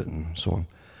fund it and so on,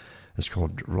 is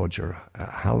called Roger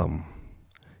Hallam.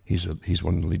 He's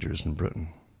one of the leaders in Britain.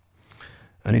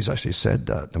 And he's actually said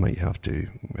that they might have to,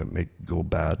 it might go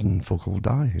bad and folk will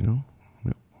die, you know.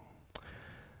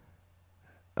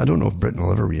 I don't know if Britain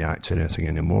will ever react to anything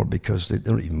anymore because they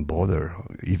don't even bother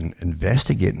even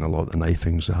investigating a lot of the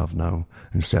knifings they have now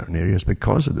in certain areas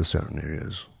because of the certain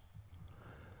areas.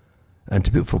 And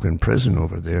to put folk in prison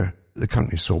over there, the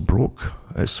country's so broke.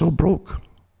 It's so broke.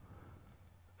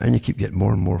 And you keep getting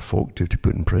more and more folk to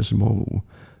put in prison. Well,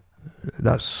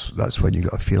 that's when you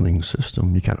got a failing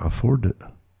system. You can't afford it.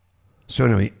 So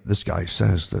anyway, this guy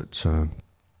says that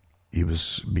he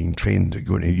was being trained to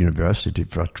go to university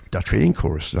for a training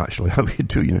course, actually, how you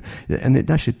do, you know. And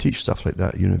they actually teach stuff like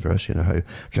that at university, you know, how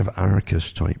kind of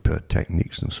anarchist type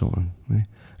techniques and so on. I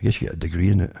guess you get a degree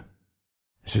in it.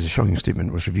 It says a shocking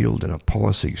statement was revealed in a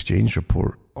policy exchange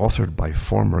report authored by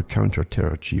former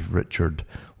counter-terror chief Richard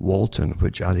Walton,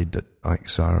 which added that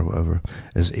IXR or whatever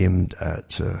is aimed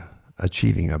at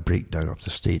achieving a breakdown of the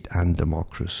state and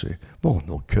democracy. Well,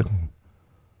 no kidding.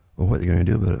 Well, what are they going to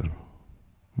do about it?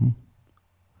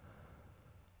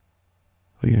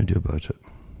 What are you going to do about it?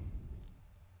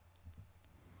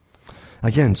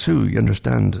 Again, too, you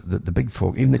understand that the big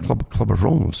folk, even the Club of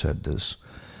Rome have said this.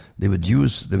 They would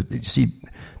use,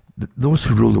 those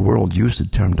who rule the world used the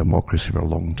term democracy for a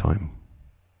long time,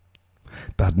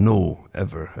 but had no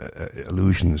ever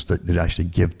illusions that they'd actually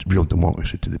give real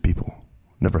democracy to the people.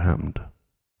 Never happened.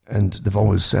 And they've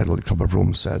always said, like the Club of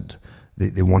Rome said,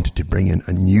 they wanted to bring in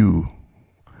a new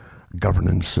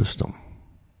governance system.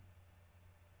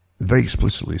 Very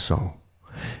explicitly so.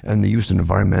 And they used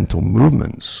environmental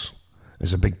movements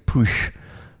as a big push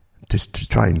to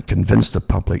try and convince the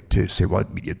public to say, well,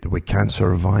 we can't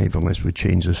survive unless we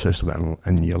change the system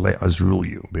and you let us rule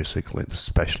you, basically, the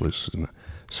specialists and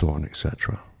so on,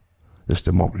 etc. This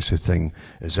democracy thing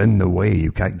is in the way.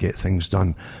 You can't get things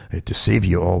done. To save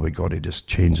you all, we got to just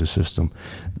change the system.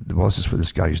 Well, this is what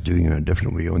this guy's doing in a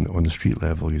different way on the street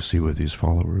level, you see, with his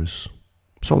followers.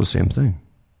 It's all the same thing.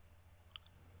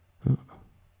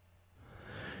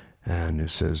 And it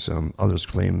says, others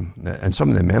claim, and some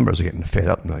of the members are getting fed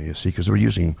up now, you see, because they were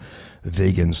using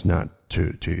vegans not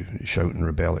to shout and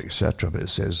rebel, etc. But it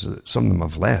says that some of them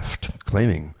have left,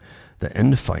 claiming that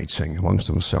infighting amongst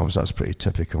themselves, that's pretty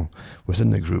typical within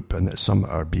the group, and that some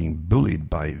are being bullied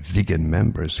by vegan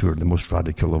members who are the most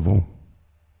radical of all.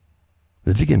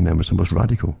 The vegan members are the most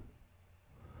radical.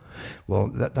 Well,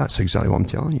 that's exactly what I'm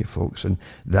telling you, folks, and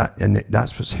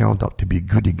that's what's held up to be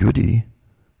goody-goody,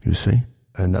 you see.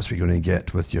 And that's what you're going to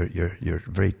get with your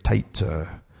very tight,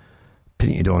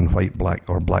 painted on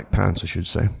black pants, I should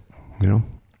say, you know,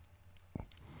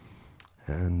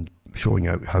 and showing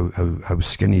out how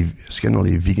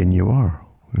skinnily vegan you are,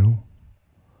 you know,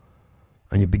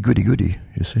 and you'd be goody-goody,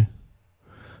 you see,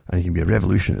 and you can be a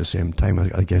revolution at the same time.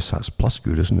 I guess that's plus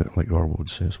good, isn't it, like Orwell would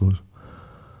say, I suppose.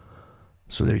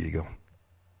 So there you go.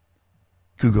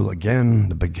 Google again,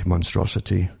 the big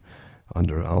monstrosity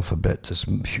under Alphabet. This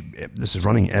is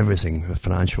running everything, the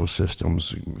financial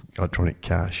systems, electronic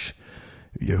cash,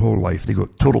 your whole life. They've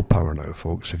got total power now,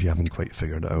 folks, if you haven't quite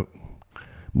figured it out.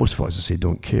 Most folks, I say,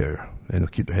 don't care. They'll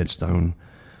keep their heads down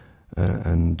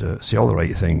and say all the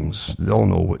right things. They all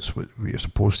know what you're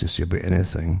supposed to say about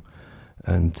anything,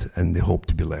 and they hope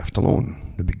to be left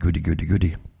alone. They'll be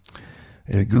goody.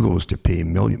 Google is to pay a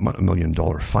 $1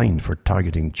 million fine for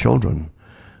targeting children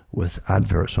with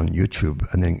adverts on YouTube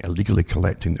and then illegally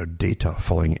collecting their data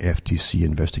following FTC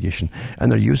investigation.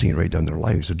 And they're using it right down their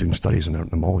lives. They're doing studies on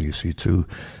them all, you see, too.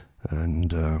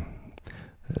 And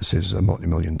it says a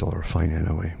multi-million-dollar fine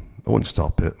anyway. I won't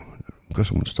stop it. Of course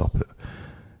I won't stop it.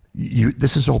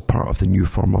 This is all part of the new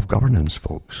form of governance,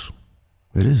 folks.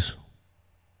 It is.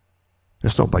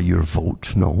 It's not by your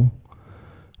vote, no.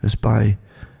 It's by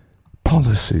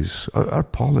policies. Our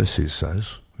policy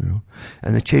says, you know,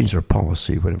 and they change their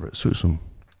policy whenever it suits them,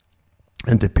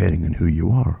 and depending on who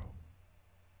you are.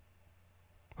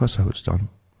 That's how it's done.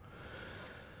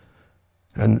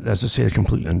 And as I say,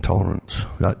 complete intolerance.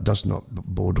 That does not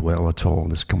bode well at all.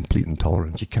 This complete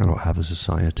intolerance. You cannot have a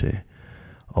society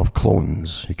of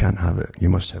clones. You can't have it. You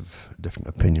must have different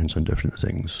opinions on different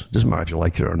things. It doesn't matter if you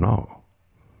like it or not.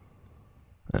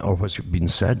 or what's been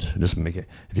said. It doesn't make it.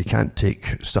 If you can't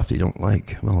take stuff that you don't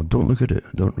like, well, don't look at it.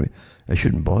 It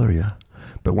shouldn't bother you.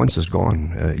 But once it's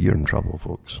gone, you're in trouble,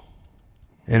 folks.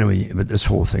 Anyway, but this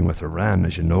whole thing with Iran,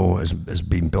 as you know, has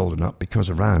been building up because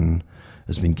Iran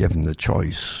has been given the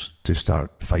choice to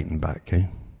start fighting back.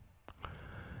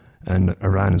 And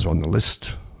Iran is on the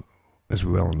list, as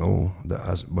we well know,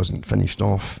 that wasn't finished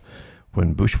off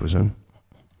when Bush was in.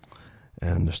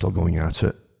 And they're still going at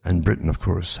it. And Britain, of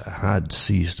course, had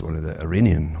seized one of the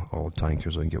Iranian oil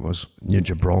tankers, I think it was, near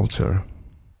Gibraltar,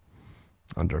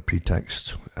 under a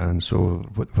pretext. And so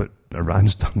what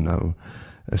Iran's done now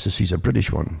is to seize a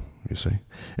British one, you see.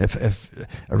 If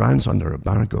Iran's under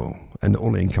embargo, and the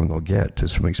only income they'll get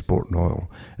is from exporting oil,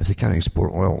 if they can't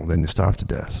export oil, then they starve to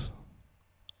death.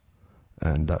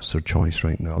 And that's their choice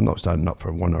right now. I'm not standing up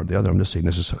for one or the other. I'm just saying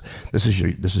this is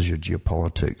your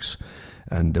geopolitics.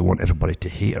 And they want everybody to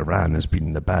hate Iran as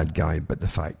being the bad guy, but the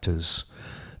fact is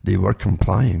they were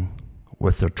complying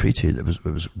with their treaty that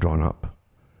was drawn up,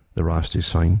 the Rasti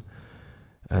sign,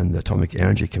 and the Atomic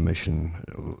Energy Commission.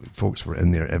 Folks were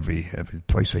in there every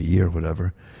twice a year,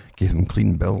 whatever, gave them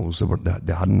clean bills.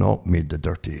 They had not made the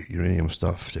dirty uranium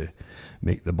stuff to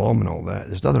make the bomb and all that.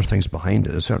 There's other things behind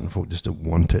it. Certain folk just don't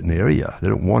want it in the area. They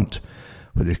don't want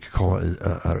what they call it.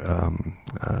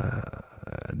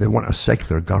 They want a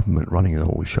secular government running the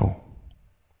whole show.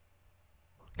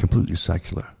 Completely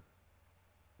secular.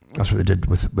 That's what they did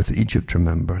with Egypt,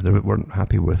 remember. They weren't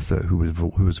happy with who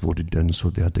was voted in, so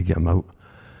they had to get him out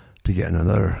to get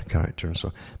another character. And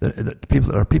so there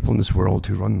are people in this world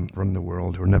who run the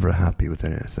world who are never happy with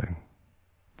anything.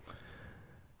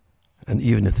 And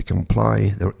even if they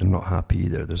comply, they're not happy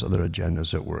either. There's other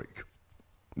agendas at work.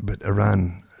 But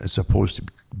Iran is supposed to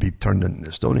be turned into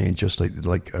the Stone Age, just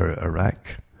like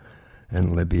Iraq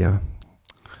and Libya,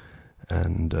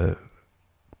 and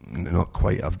not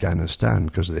quite Afghanistan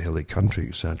because of the hilly country,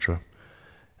 etc.,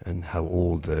 and how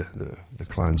old the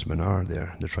clansmen are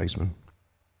there, the tribesmen.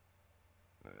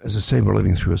 As I say, we're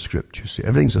living through a script, you see.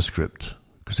 Everything's a script,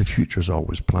 because the future's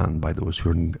always planned by those who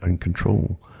are in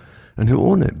control, and who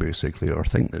own it, basically, or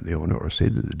think that they own it, or say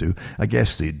that they do. I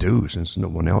guess they do, since no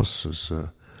one else is...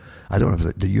 I don't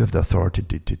know, do you have the authority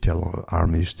to tell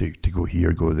armies to go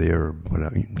here, go there, or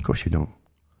whatever? Of course you don't.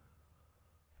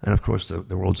 And of course,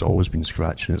 the world's always been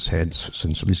scratching its head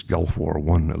since at least Gulf War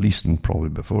I, at least and probably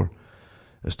before,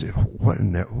 as to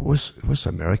what's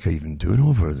America even doing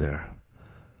over there?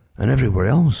 And everywhere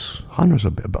else,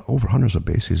 over hundreds of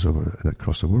bases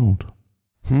across the world.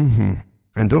 And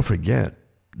don't forget,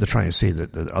 they're trying to say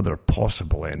that the other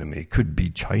possible enemy could be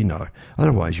China.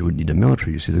 Otherwise, you wouldn't need a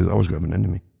military. You see, there's always going to be an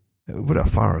enemy. What a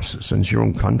farce, since your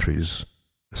own countries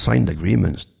signed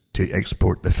agreements to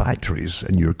export the factories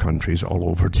in your countries all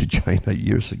over to China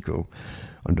years ago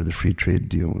under the free trade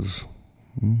deals.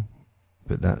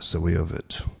 But that's the way of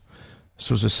it.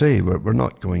 So as I say, we're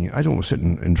not going... I don't sit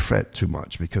and fret too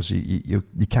much, because you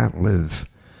can't live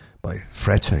by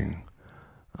fretting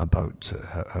about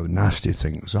how nasty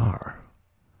things are.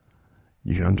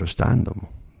 You can understand them.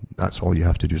 That's all you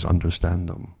have to do, is understand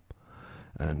them.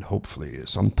 And hopefully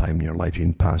sometime in your life you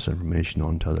can pass information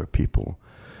on to other people.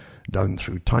 Down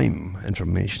through time,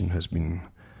 information has been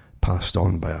passed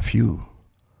on by a few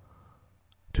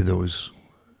to those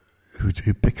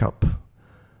who pick up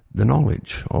the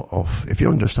knowledge of... If you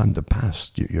understand the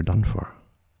past, you're done for.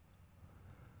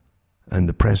 And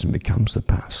the present becomes the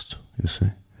past, you see.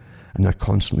 And they're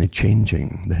constantly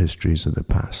changing the histories of the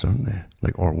past, aren't they?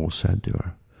 Like Orwell said they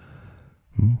were.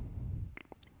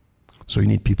 So you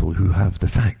need people who have the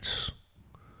facts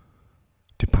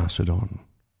to pass it on.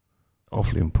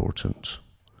 Awfully important.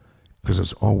 Because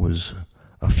there's always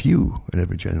a few in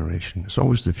every generation. It's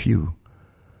always the few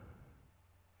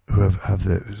who have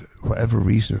the, whatever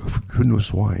reason, who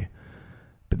knows why,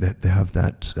 but they have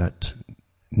that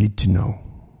need to know,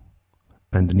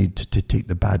 and the need to take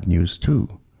the bad news too.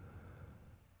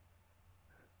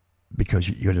 Because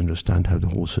you got to understand how the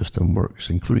whole system works,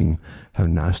 including how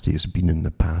nasty it's been in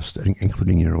the past,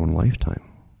 including your own lifetime.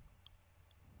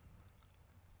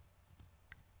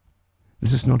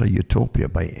 This is not a utopia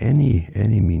by any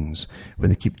means, when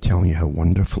they keep telling you how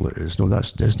wonderful it is. No,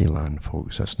 that's Disneyland,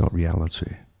 folks. That's not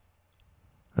reality.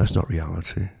 That's not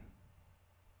reality.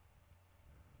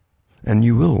 And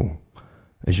you will,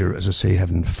 as I say,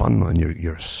 having fun, and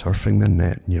you're surfing the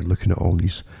net, and you're looking at all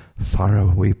these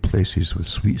faraway places with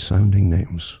sweet-sounding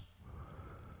names,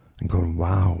 and going,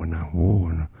 wow, and whoa,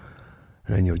 and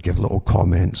then you'll give little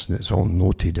comments, and it's all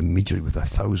noted immediately with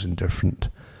 1,000 different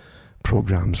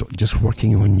programs just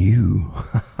working on you.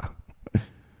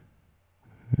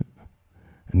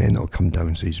 And then it'll come down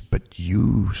and says, but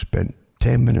you spent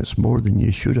 10 minutes more than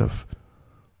you should have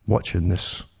watching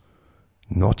this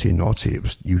naughty.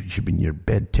 You should be in your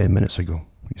bed 10 minutes ago,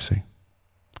 you see.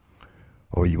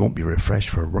 Or you won't be refreshed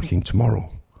for working tomorrow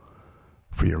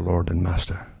for your Lord and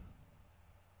Master.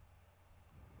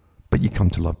 But you come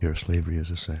to love your slavery,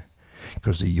 as I say.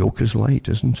 Because the yoke is light,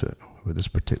 isn't it? With this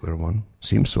particular one.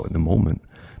 Seems so at the moment,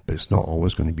 but it's not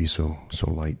always going to be so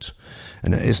light.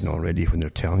 And it isn't already when they're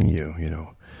telling you,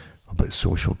 about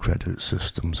social credit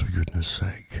systems, for goodness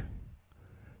sake.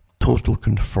 Total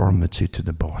conformity to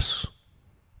the boss.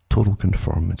 Total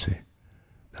conformity.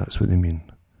 That's what they mean.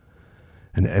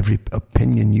 And every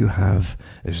opinion you have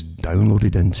is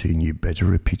downloaded into you, and you better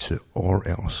repeat it or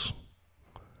else.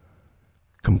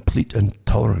 Complete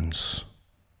intolerance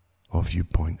of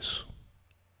viewpoints.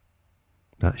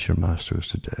 That's your masters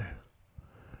today.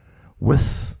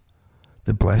 With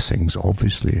the blessings,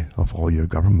 obviously, of all your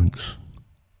governments.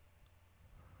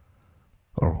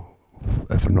 Or,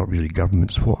 if they're not really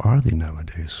governments, what are they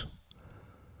nowadays?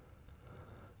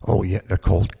 Oh, yeah, they're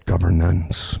called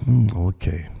governance.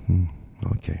 Okay.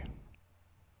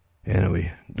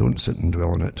 Anyway, don't sit and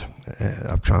dwell on it.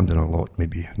 I've crammed in a lot,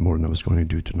 maybe more than I was going to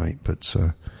do tonight, but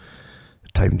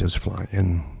time does fly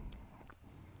in.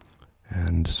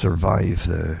 And survive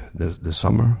the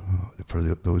summer, for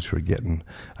those who are getting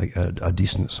a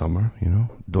decent summer,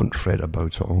 Don't fret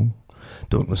about it all.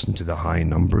 Don't listen to the high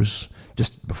numbers.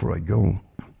 Just before I go,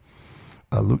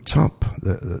 I looked up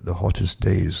the hottest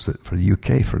days for the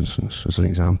UK, for instance, as an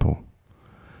example,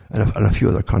 and a few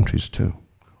other countries too,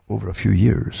 over a few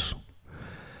years.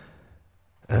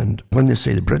 And when they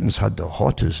say the Britons had the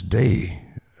hottest day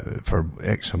for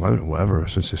X amount or whatever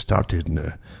since they started in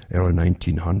the early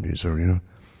 1900s,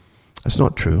 it's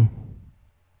not true.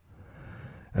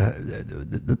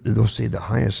 They'll say the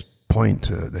highest point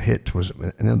the hit was,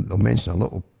 and then they'll mention a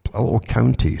little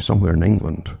county somewhere in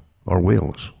England or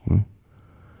Wales,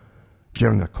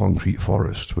 during a concrete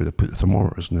forest where they put the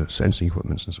thermometers and the sensing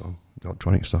equipment and so on, the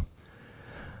electronic stuff.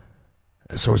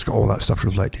 So it's got all that stuff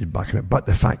reflected back in it. But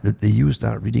the fact that they used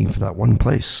that reading for that one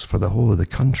place, for the whole of the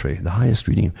country, the highest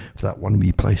reading for that one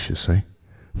wee place, you see,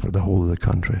 for the whole of the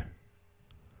country.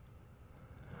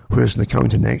 Whereas in the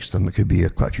county next to them, it could be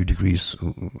quite a few degrees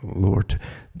lower.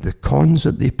 The cons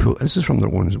that they put, this is from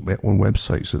their own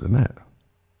websites that they met,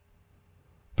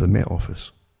 for the Met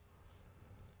Office.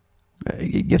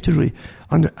 You have to really,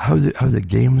 how the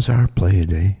games are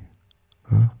played, eh?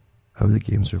 Huh? How the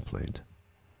games are played.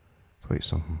 Quite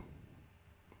something.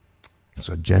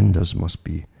 So agendas must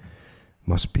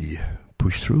be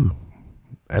pushed through.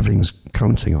 Everything's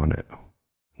counting on it.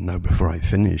 Now, before I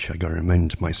finish, I got to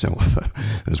remind myself,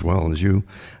 as well as you,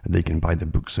 they can buy the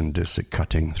books and discs at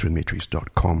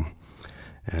cuttingthroughmatrix.com,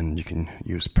 and you can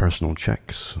use personal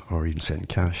checks, or you can send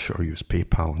cash, or use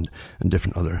PayPal and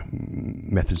different other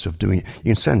methods of doing it.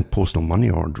 You can send postal money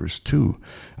orders too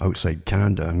outside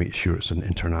Canada. Make sure it's an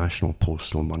international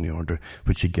postal money order,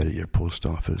 which you get at your post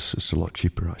office. It's a lot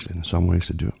cheaper, actually, in some ways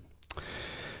to do it.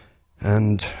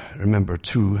 And remember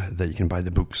too that you can buy the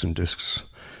books and discs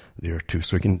there too,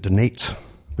 so you can donate,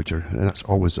 and that's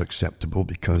always acceptable,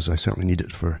 because I certainly need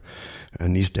it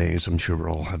in these days. I'm sure we're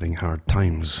all having hard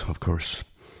times, of course,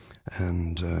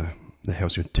 and it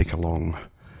helps you take along.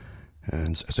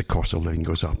 And as the cost of living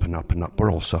goes up and up and up,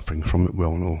 we're all suffering from it. We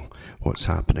all know what's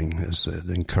happening as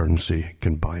the currency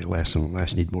can buy less and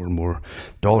less, need more and more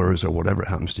dollars or whatever it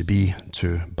happens to be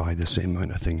to buy the same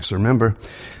amount of things. So remember,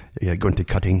 go into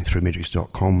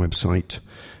cuttingthroughmatrix.com website,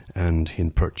 and you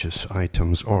can purchase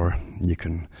items, or you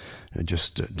can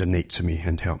just donate to me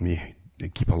and help me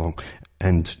keep along.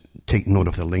 And take note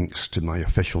of the links to my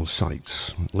official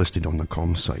sites listed on the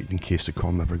COM site in case the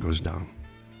COM ever goes down.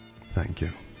 Thank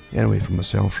you. Anyway, from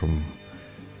myself from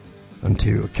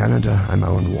Ontario, Canada, I'm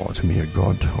Alan Watt, and may your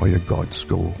God or your gods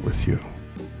go with you.